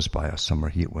demand caused by a summer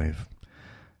heat wave.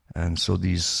 And so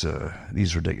these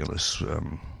ridiculous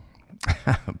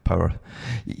power.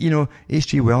 You know,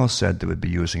 H.G. Wells said they would be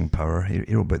using power. He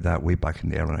wrote about that way back in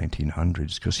the early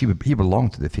 1900s because he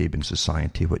belonged to the Fabian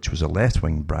Society, which was a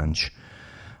left-wing branch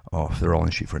of the Royal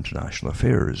Institute for International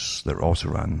Affairs that also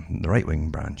ran the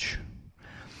right-wing branch.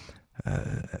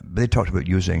 But they talked about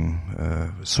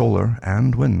using solar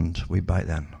and wind way back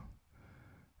then.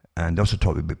 And they also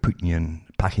talked about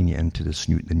packing it into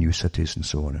the new cities and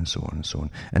so on and so on and so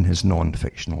on in his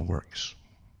non-fictional works.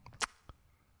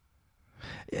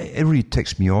 It really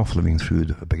ticks me off living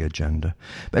through a big agenda.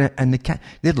 And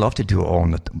they'd love to do it all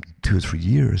in 2 or 3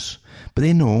 years. But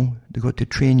they know they've got to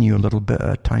train you a little bit at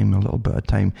a time,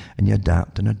 and you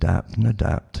adapt and adapt and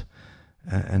adapt.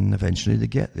 And eventually they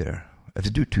get there. If they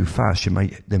do it too fast,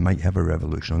 they might have a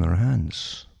revolution on their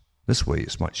hands. This way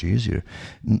it's much easier.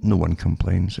 No one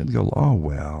complains. And they go, oh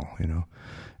well,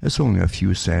 it's only a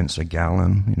few cents a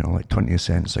gallon, like 20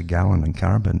 cents a gallon in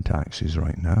carbon taxes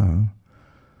right now.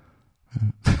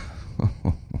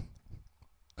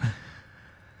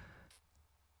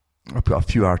 I'll put a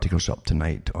few articles up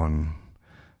tonight on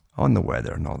the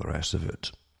weather and all the rest of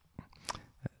it,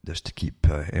 just to keep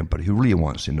anybody who really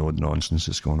wants to know the nonsense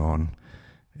that's going on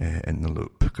in the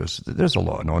loop, because there's a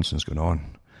lot of nonsense going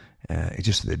on. It's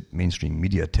just that the mainstream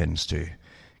media tends to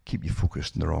keep you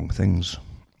focused on the wrong things,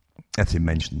 if they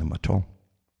mention them at all.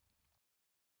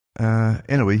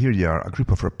 Anyway, here you are. A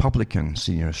group of Republican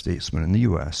senior statesmen in the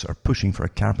US are pushing for a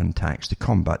carbon tax to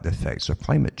combat the effects of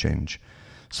climate change.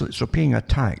 So paying a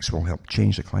tax will help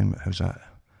change the climate. How's that?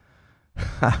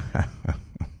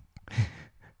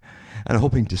 And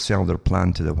hoping to sell their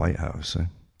plan to the White House.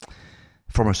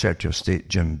 Former Secretary of State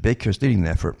Jim Baker is leading the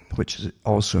effort, which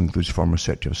also includes former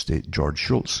Secretary of State George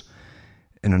Shultz.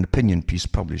 In an opinion piece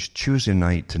published Tuesday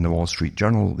night in the Wall Street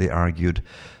Journal, they argued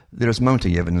there is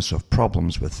mounting evidence of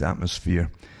problems with the atmosphere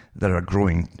that are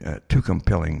growing too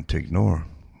compelling to ignore.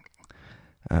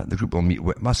 The group will meet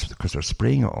that's because they're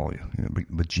spraying it all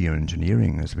with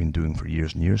geoengineering, as they've been doing for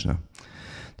years and years now.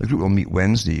 The group will meet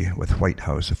Wednesday with White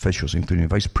House officials, including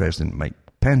Vice President Mike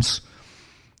Pence,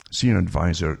 Senior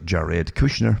Advisor Jared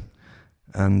Kushner,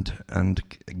 and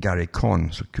Gary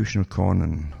Cohn. So Kushner, Cohn,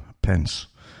 and Pence.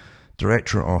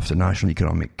 Director of the National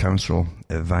Economic Council,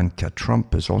 Ivanka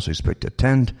Trump, is also expected to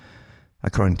attend,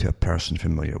 according to a person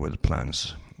familiar with the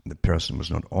plans. The person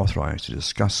was not authorized to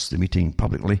discuss the meeting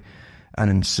publicly and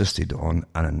insisted on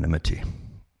anonymity.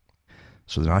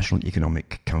 So the National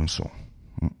Economic Council,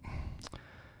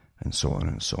 and so on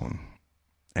and so on.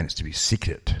 And it's to be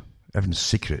secret. Everything's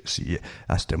secret. See,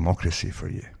 that's democracy for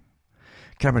you.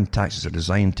 Carbon taxes are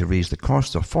designed to raise the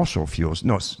cost of fossil fuels.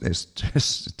 No, it's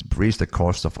to raise the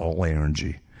cost of all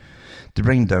energy, to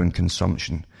bring down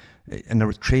consumption,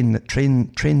 and train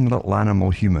the little animal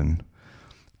human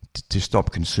to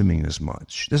stop consuming as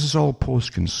much. This is all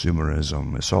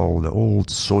post-consumerism. It's all the old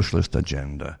socialist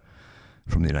agenda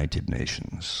from the United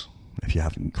Nations, if you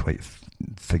haven't quite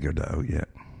figured it out yet.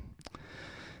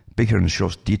 Baker and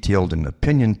Schultz detailed in the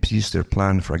opinion piece their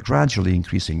plan for a gradually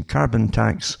increasing carbon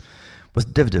tax,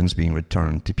 with dividends being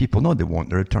returned to people. No, they won't.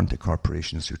 They're returned to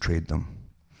corporations who trade them,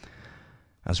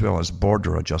 as well as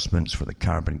border adjustments for the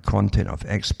carbon content of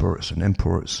exports and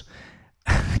imports.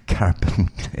 Carbon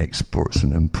exports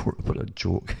and imports, what a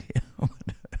joke.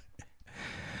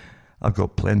 I've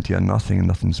got plenty of nothing, and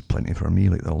nothing's plenty for me,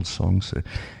 like the old song. So,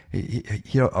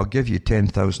 here, I'll give you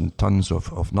 10,000 tons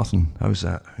of nothing. How's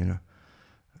that?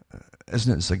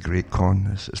 Isn't it a great con?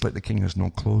 It's like the king has no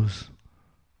clothes.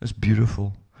 It's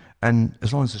beautiful. And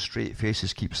as long as the straight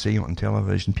faces keep saying it on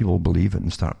television, people will believe it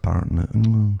and start parroting it.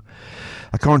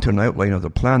 According to an outline of the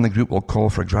plan, the group will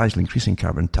call for a gradually increasing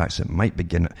carbon tax. It might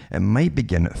begin at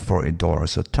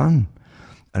 $40 a ton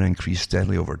and increase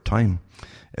steadily over time.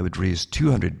 It would raise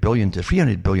 $200 billion to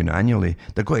 $300 billion annually.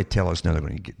 They're going to tell us now they're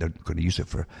going to use it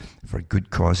for good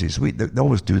causes. They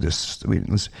always do this.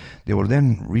 They will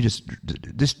then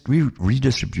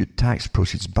redistribute tax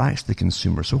proceeds back to the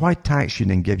consumer. So why tax you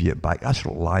and then give you it back? That's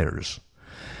what liars.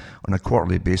 On a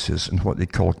quarterly basis in what they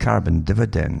call carbon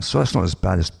dividends. So that's not as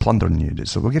bad as plundering you.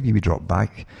 So we'll give you a drop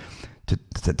back to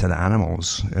the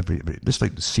animals. Just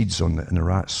like the seeds in the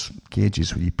rats'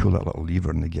 cages, where you pull that little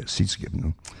lever and they get seeds given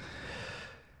them.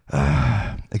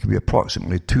 It could be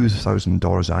approximately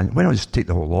 $2,000 annually. Why not just take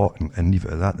the whole lot and leave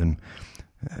it at that, than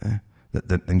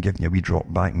giving you a wee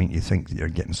drop back, make you think that you're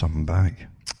getting something back.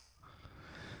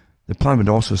 The plan would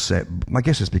also set, I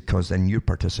guess it's because then you're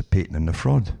participating in the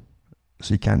fraud,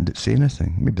 so you can't say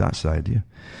anything. Maybe that's the idea.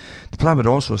 The plan would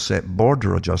also set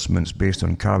border adjustments based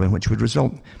on carbon, which would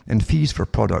result in fees for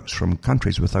products from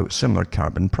countries without similar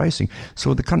carbon pricing.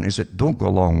 So the countries that don't go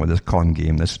along with this con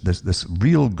game, this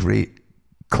real great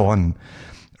con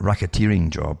racketeering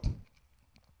job,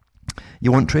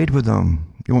 you won't trade with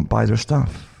them. You won't buy their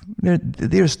stuff.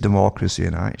 There's democracy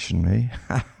in action,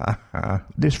 eh?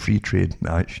 There's free trade in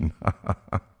action.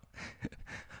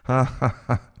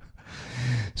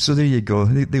 So there you go.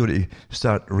 They ought to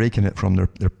start raking it from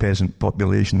their peasant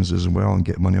populations as well and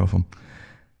get money off them.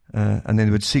 And then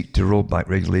they would seek to roll back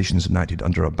regulations enacted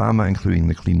under Obama, including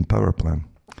the Clean Power Plan.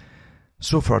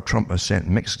 So far, Trump has sent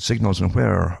mixed signals on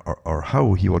where or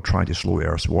how he will try to slow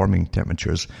Earth's warming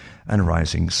temperatures and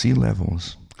rising sea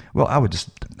levels. Well, I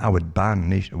would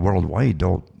ban worldwide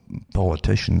all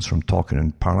politicians from talking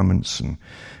in parliaments and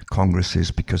congresses,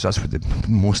 because that's where the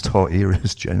most hot air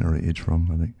is generated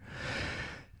from, I think.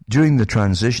 During the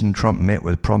transition, Trump met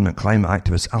with prominent climate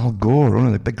activist Al Gore,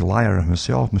 only the big liar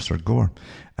himself, Mr. Gore,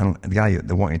 and the guy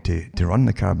that wanted to run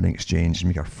the carbon exchange and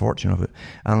make a fortune of it,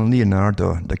 and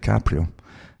Leonardo DiCaprio.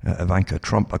 Ivanka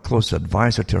Trump, a close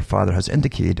advisor to her father, has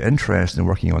indicated interest in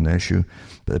working on the issue,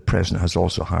 but the president has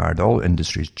also hired all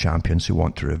industry's champions who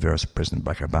want to reverse President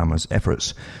Barack Obama's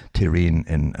efforts to rein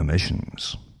in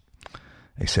emissions,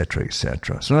 etc.,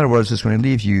 etc. So in other words, it's going to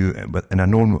leave you in a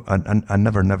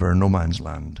never no man's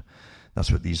land.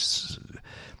 That's what these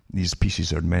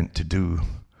pieces are meant to do.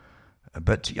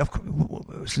 But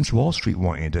since Wall Street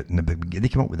wanted it in the beginning, they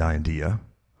came up with the idea.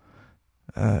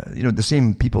 The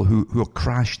same people who will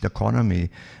crash the economy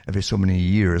every so many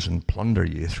years and plunder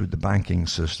you through the banking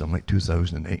system, like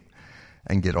 2008,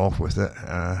 and get off with it.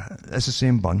 It's the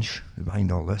same bunch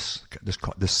behind all this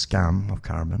scam of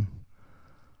carbon.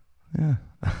 Yeah.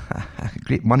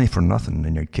 Great money for nothing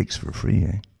and your cakes for free,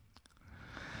 eh?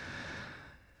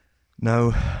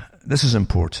 Now, this is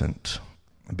important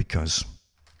because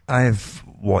I've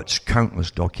watched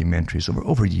countless documentaries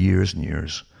over years and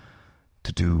years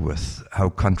to do with how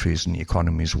countries and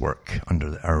economies work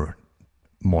under our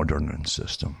modern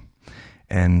system.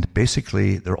 And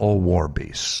basically, they're all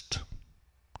war-based.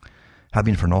 have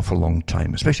been for an awful long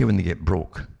time, especially when they get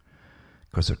broke,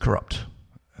 because they're corrupt.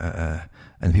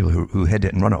 And people who head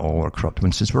it and run it all are corrupt.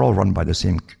 Since we're all run by the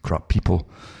same corrupt people,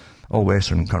 all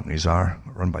Western countries are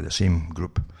run by the same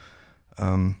group,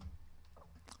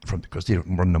 because they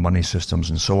run the money systems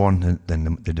and so on,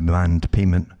 then they demand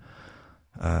payment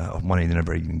of money they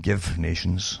never even give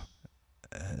nations,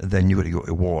 then you've got to go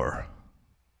to war.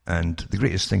 And the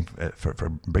greatest thing for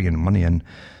bringing money in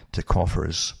to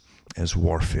coffers is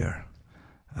warfare.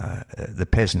 The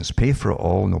peasants pay for it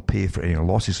all, and they'll pay for any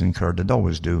losses incurred, they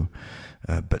always do.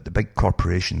 But the big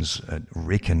corporations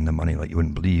rake in the money like you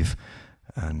wouldn't believe.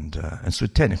 And so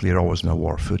technically they're always in a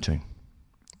war footing.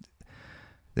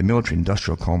 The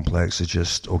military-industrial complex has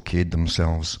just okayed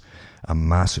themselves a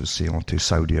massive sale to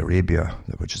Saudi Arabia,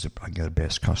 which is their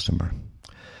best customer.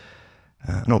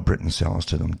 No, Britain sells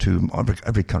to them too.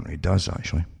 Every country does,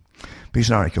 actually. But here's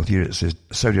an article here that says,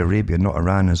 Saudi Arabia, not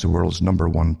Iran, is the world's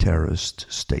 #1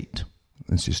 terrorist state.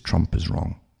 And says Trump is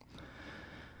wrong.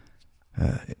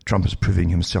 Trump is proving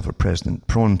himself a president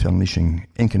prone to unleashing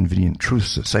inconvenient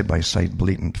truths that side-by-side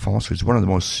blatant falsehoods. One of the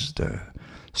most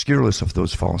scurrilous of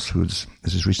those falsehoods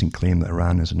is his recent claim that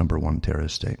Iran is a #1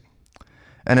 terrorist state.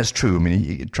 And it's true. I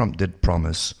mean, Trump did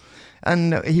promise,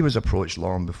 and he was approached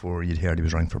long before you'd heard he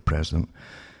was running for president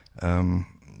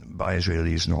by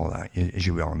Israelis and all that, as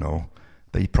you well know.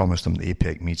 But he promised them the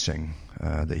APEC meeting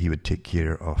that he would take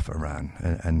care of Iran,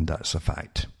 and that's a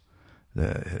fact.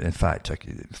 In fact,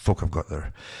 folk have got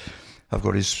I've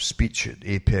got his speech at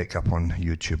APEC up on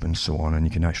YouTube and so on, and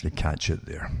you can actually catch it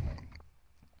there.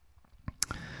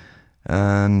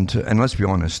 And let's be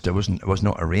honest, it was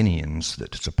not Iranians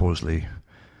that supposedly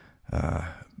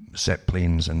set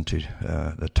planes into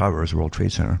the towers, World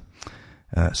Trade Center.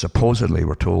 Supposedly,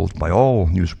 we're told by all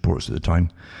news reports at the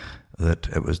time that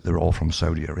they were all from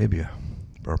Saudi Arabia,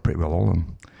 or pretty well all of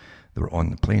them. They were on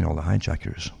the plane, all the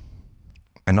hijackers.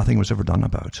 And nothing was ever done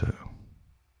about it.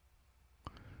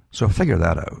 So figure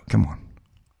that out. Come on.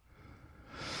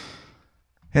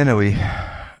 Anyway,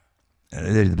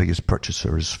 they're the biggest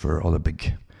purchasers for all the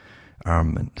big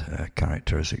armament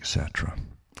characters, etc.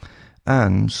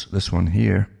 And this one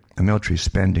here, a military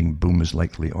spending boom is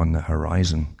likely on the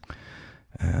horizon.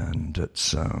 And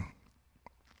it's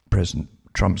President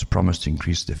Trump's promise to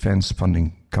increase defense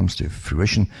funding comes to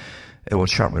fruition. It will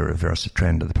sharply reverse the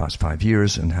trend of the past 5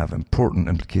 years and have important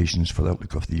implications for the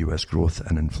outlook of the U.S. growth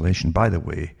and inflation. By the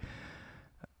way,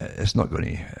 it's not going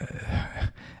to...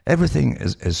 everything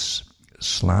is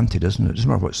slanted, isn't it? It doesn't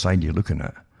matter what side you're looking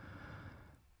at.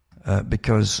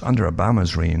 Because under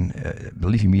Obama's reign,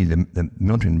 believe me, the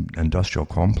military-industrial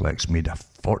complex made a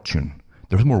fortune.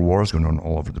 There was more wars going on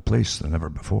all over the place than ever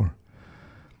before.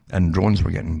 And drones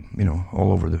were getting,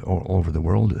 all over the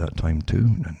world at that time too.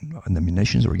 And the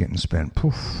munitions were getting spent.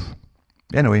 Poof.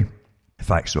 Anyway,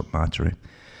 facts don't matter.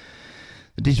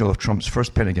 The detail of Trump's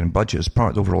first Pentagon budget is part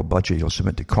of the overall budget he'll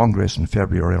submit to Congress in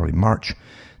February or early March.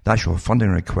 The actual funding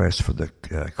request for the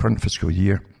current fiscal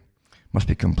year must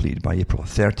be completed by April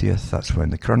 30th. That's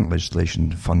when the current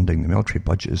legislation funding the military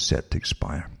budget is set to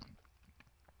expire.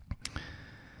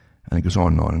 And it goes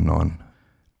on and on and on.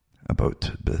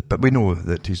 But we know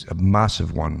that a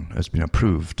massive one has been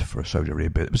approved for Saudi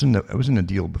Arabia. It was in the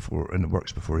deal before, in the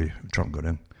works before Trump got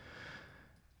in.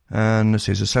 And it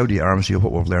says the Saudi arms deal,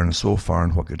 what we've learned so far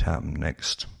and what could happen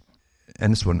next.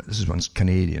 And this one's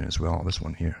Canadian as well. This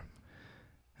one here.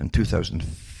 In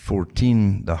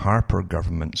 2014, the Harper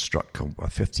government struck a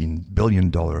 $15 billion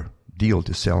deal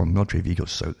to sell military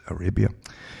vehicles to Saudi Arabia.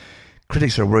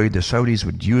 Critics are worried the Saudis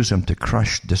would use them to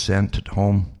crush dissent at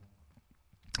home,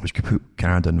 which could put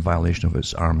Canada in violation of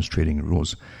its arms trading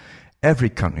rules. Every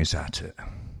country's at it.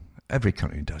 Every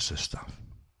country does this stuff.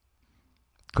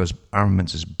 Because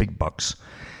armaments is big bucks.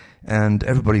 And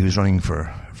everybody who's running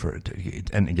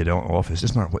to get out of office,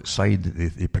 it's not what side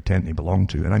they pretend they belong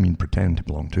to, and I mean pretend to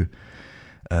belong to,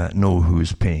 know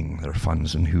who's paying their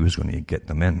funds and who's going to get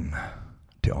them in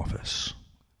to office.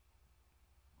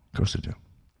 Of course they do.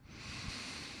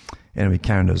 Anyway,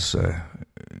 Canada's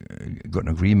got an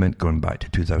agreement going back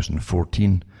to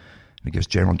 2014. It gives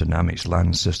General Dynamics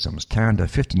Land Systems Canada a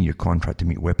 15-year contract to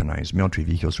meet weaponized military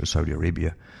vehicles for Saudi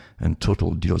Arabia, and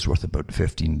total deals worth about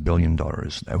 $15 billion,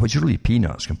 which is really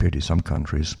peanuts compared to some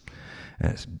countries,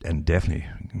 and definitely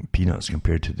peanuts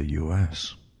compared to the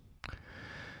US.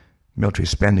 Military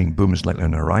spending boom is likely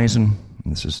on the horizon,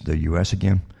 and this is the US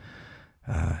again.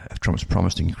 If Trump's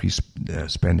promise to increase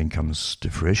spending comes to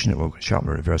fruition, it will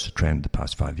sharply reverse the trend of the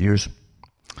past 5 years.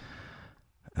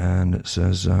 And it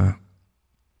says, a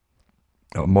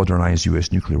modernized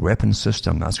U.S. nuclear weapons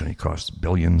system, that's going to cost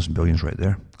billions and billions right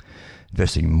there.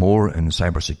 investing more in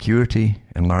cybersecurity,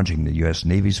 enlarging the U.S.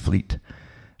 Navy's fleet,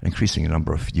 increasing the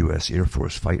number of U.S. Air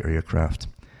Force fighter aircraft.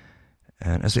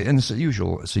 And it's the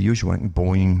usual. I think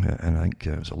Boeing and I think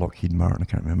it was a Lockheed Martin. I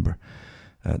can't remember.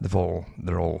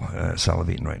 They're all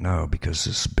salivating right now because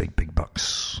it's big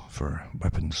bucks for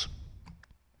weapons.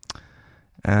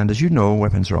 And as you know,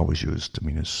 weapons are always used. I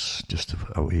mean, it's just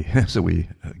it's the way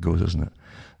it goes, isn't it?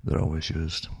 They're always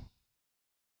used.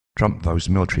 Trump vows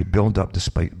military build-up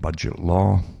despite budget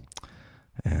law,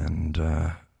 and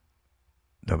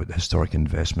about the historic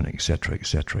investment, etc.,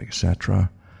 etc., etc.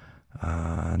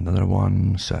 Another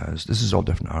one says, this is all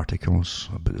different articles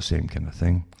about the same kind of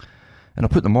thing. And I'll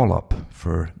put them all up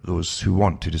for those who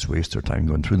want to just waste their time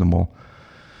going through them all.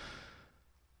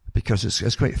 Because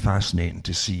it's quite fascinating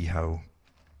to see how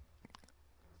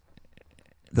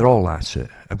they're all at it.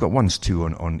 I've got ones too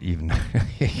on even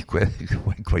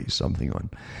quite something on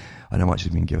how much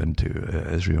has been given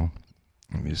to Israel.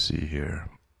 Let me see here.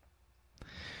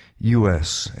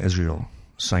 U.S. Israel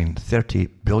signed $38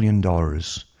 billion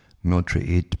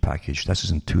military aid package. This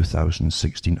is in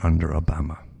 2016 under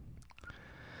Obama.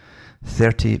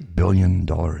 $38 billion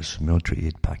military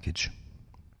aid package.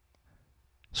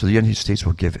 So the United States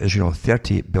will give Israel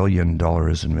 $38 billion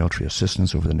in military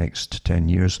assistance over the next 10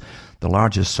 years, the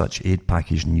largest such aid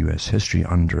package in U.S. history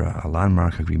under a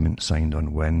landmark agreement signed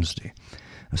on Wednesday.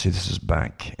 I say this is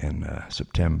back in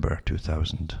September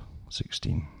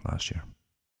 2016, last year.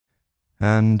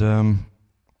 And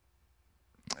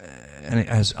it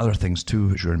has other things too,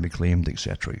 which are going to be claimed,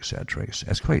 etc., etc.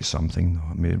 It's quite something,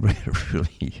 though. I mean, it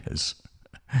really is.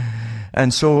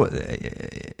 And so, I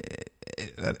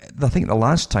think the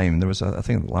last time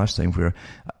where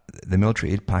the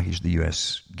military aid package the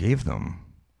US gave them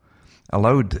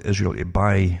allowed Israel to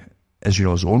buy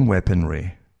Israel's own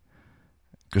weaponry,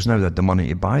 because now they had the money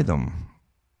to buy them.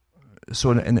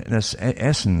 So in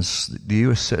essence, the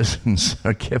US citizens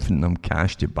are giving them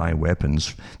cash to buy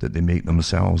weapons that they make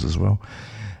themselves as well.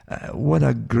 What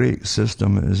a great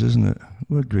system it is, isn't it?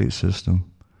 What a great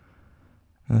system.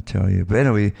 I tell you. But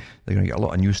anyway, they're going to get a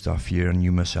lot of new stuff here,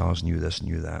 new missiles, new this,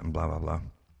 new that, and blah, blah, blah.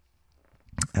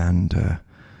 And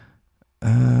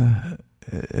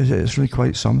it's really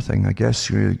quite something. I guess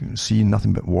you're seeing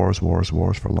nothing but wars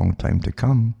for a long time to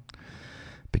come.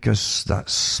 Because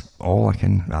that's all I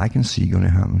can see going to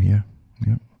happen here.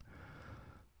 Yeah.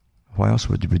 Why else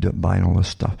would you be buying all this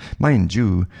stuff? Mind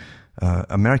you,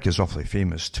 America's awfully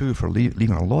famous too for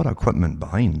leaving a lot of equipment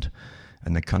behind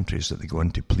in the countries that they go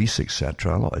into, police,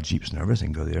 etc. A lot of jeeps and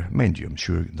everything go there. Mind you, I'm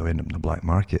sure they'll end up in the black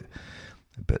market.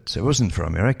 But it wasn't for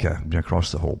America.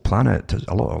 Across the whole planet,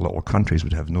 a lot of little countries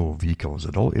would have no vehicles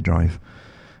at all to drive.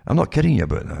 I'm not kidding you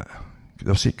about that.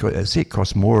 They'll say it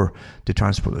costs more to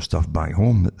transport the stuff back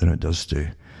home than it does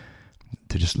to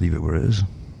just leave it where it is.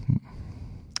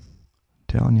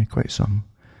 Telling you, quite something.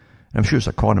 And I'm sure it's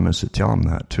economists that tell them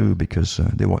that too, because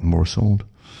they want more sold.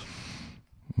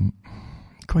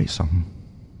 Quite something.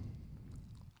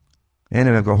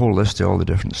 Anyway, I've got a whole list of all the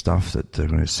different stuff that they're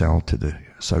going to sell to the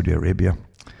Saudi Arabia.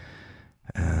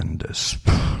 And it's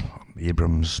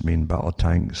Abrams main battle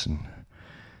tanks and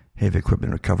heavy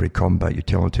equipment recovery, combat,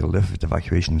 utility, lift,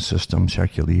 evacuation systems,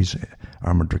 Hercules,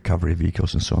 armoured recovery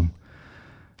vehicles and so on.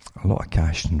 A lot of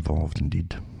cash involved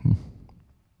indeed.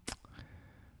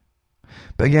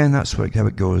 But again, that's how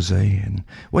it goes. And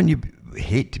when you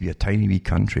hate to be a tiny wee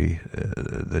country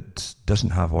that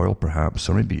doesn't have oil perhaps,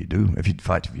 or maybe you do. If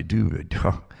you do,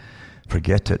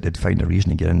 forget it. They'd find a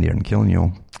reason to get in there and killing you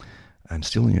all and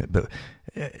stealing it. But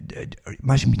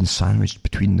imagine being sandwiched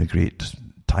between the great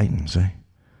titans, eh?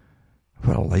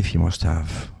 What a life you must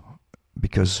have.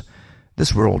 Because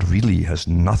this world really has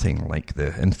nothing like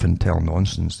the infantile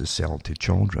nonsense they sell to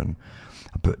children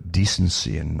about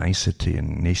decency and nicety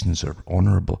and nations are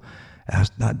honourable.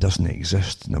 That doesn't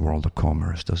exist in the world of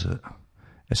commerce, does it?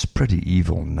 It's a pretty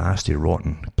evil, nasty,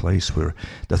 rotten place where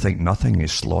they think nothing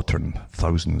is slaughtering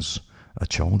thousands of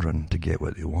children to get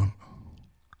what they want.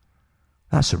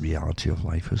 That's the reality of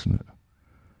life, isn't it?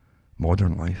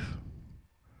 Modern life.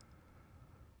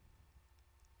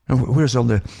 And where's all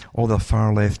the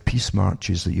far left peace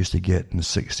marches that used to get in the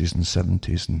 60s and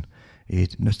 70s and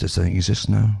 80s? This doesn't exist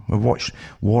now. We've watched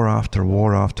war after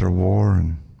war after war,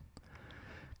 and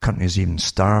countries even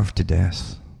starved to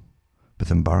death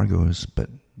with embargoes, but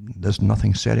there's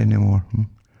nothing said anymore.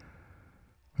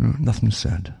 Nothing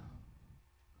said.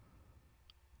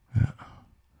 Yeah.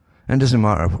 And it doesn't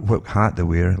matter what hat they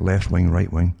wear, left wing,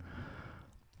 right wing.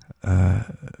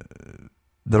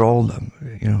 They're all,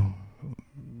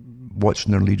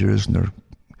 watching their leaders, and they're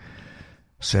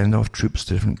sending off troops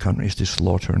to different countries to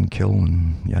slaughter and kill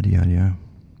and yada yada yada.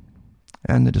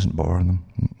 And it doesn't bother them.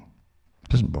 It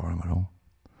doesn't bother them at all.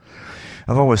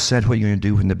 I've always said, what are you going to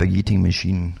do when the big eating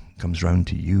machine comes round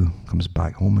to you, comes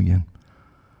back home again?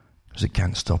 Because it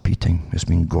can't stop eating. It's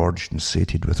been gorged and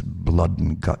sated with blood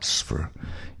and guts for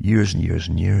years and years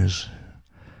and years.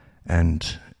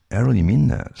 And I really mean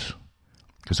that.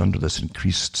 Because under this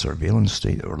increased surveillance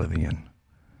state that we're living in,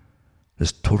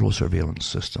 this total surveillance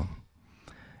system,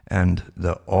 and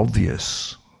the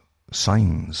obvious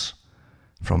signs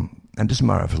from, and it doesn't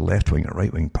matter if it's left-wing or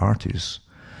right-wing parties,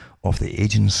 of the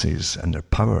agencies and their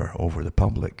power over the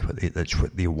public, that's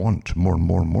what they want, more and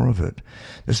more and more of it.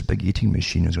 This big eating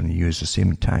machine is going to use the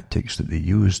same tactics that they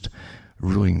used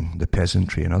ruling the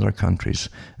peasantry in other countries,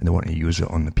 and they want to use it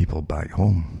on the people back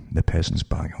home, the peasants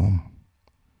back home.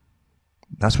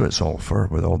 That's what it's all for,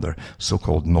 with all their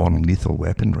so-called non-lethal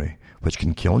weaponry, which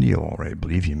can kill you all right,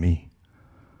 believe you me.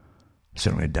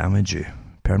 Certainly damage you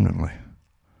permanently.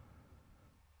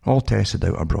 All tested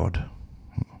out abroad.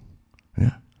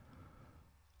 Yeah.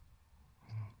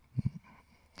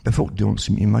 But folk don't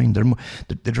seem to mind.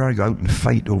 They drag out and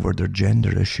fight over their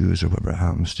gender issues or whatever it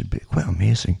happens to be. Quite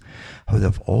amazing how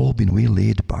they've all been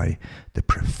waylaid by the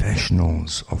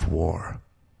professionals of war,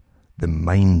 the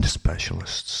mind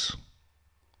specialists,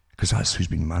 because that's who's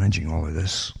been managing all of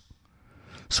this,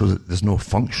 so that there's no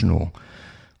functional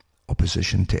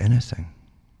opposition to anything.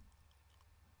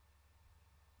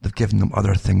 They've given them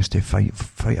other things to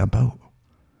fight about.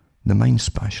 The mind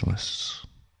specialists.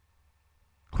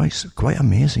 Quite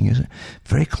amazing, isn't it?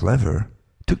 Very clever.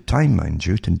 Took time, mind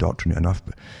you, to indoctrinate enough,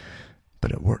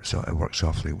 but it works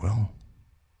awfully well.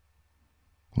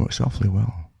 Works awfully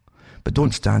well. But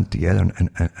don't stand together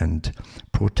and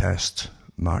protest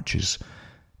marches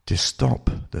to stop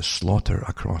the slaughter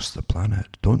across the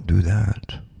planet. Don't do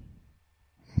that.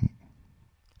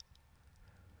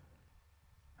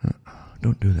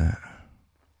 Don't do that.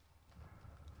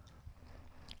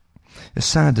 It's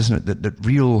sad, isn't it, that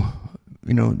real,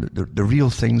 the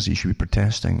real things you should be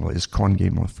protesting, like this con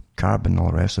game of carbon and all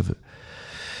the rest of it,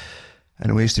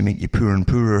 and ways to make you poorer and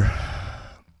poorer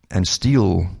and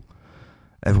steal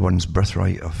everyone's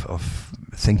birthright of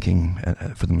thinking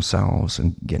for themselves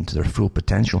and getting to their full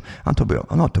potential. I'm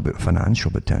not talking about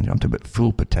financial potential, I'm talking about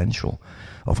full potential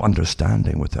of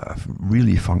understanding with a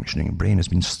really functioning brain has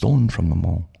been stolen from them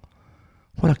all.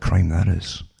 What a crime that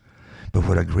is. But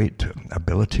what a great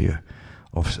ability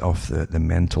of the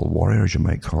mental warriors, you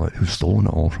might call it, who've stolen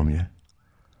it all from you.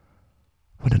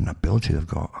 What an ability they've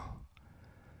got.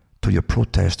 Till you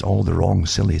protest all the wrong,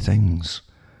 silly things,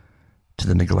 to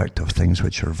the neglect of things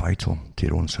which are vital to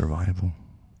your own survival.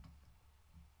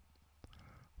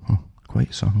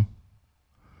 Quite something.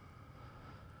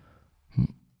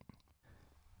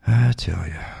 I tell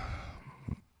you,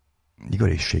 you got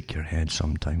to shake your head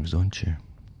sometimes, don't you?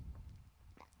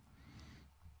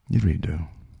 You really do.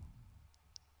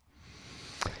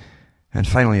 And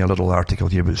finally, a little article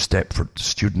here about Stepford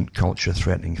student culture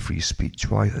threatening free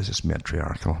speech. Why is this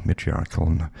matriarchal,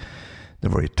 and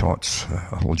they've already taught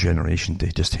a whole generation to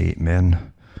just hate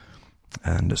men,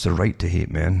 and it's the right to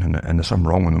hate men, and there's something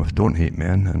wrong with them if they don't hate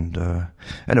men, and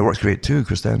it works great too,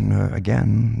 because then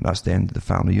again, that's the end of the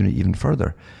family unit even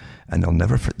further, and they'll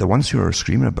never, the ones who are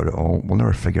screaming about it all will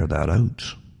never figure that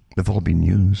out. They've all been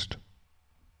used.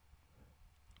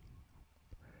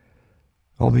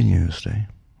 All been used, eh?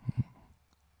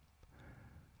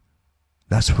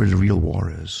 That's where the real war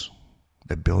is.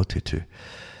 The ability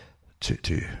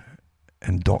to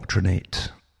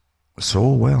indoctrinate so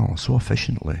well, so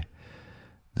efficiently,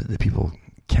 that the people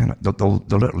cannot, they'll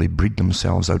literally breed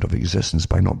themselves out of existence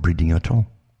by not breeding at all.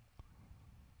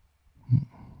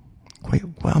 Quite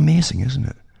amazing, isn't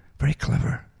it? Very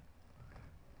clever.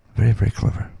 Very, very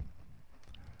clever.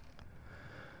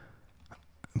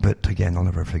 But again, I'll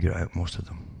never figure it out, most of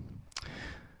them.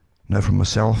 Now for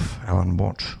myself, Alan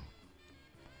Watt,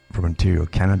 from Ontario,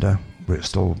 Canada, where it's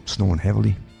still snowing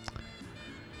heavily,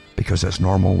 because it's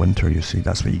normal winter, you see.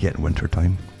 That's what you get in winter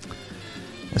time.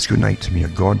 It's good night to me. May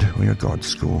your God, may your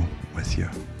gods go with you.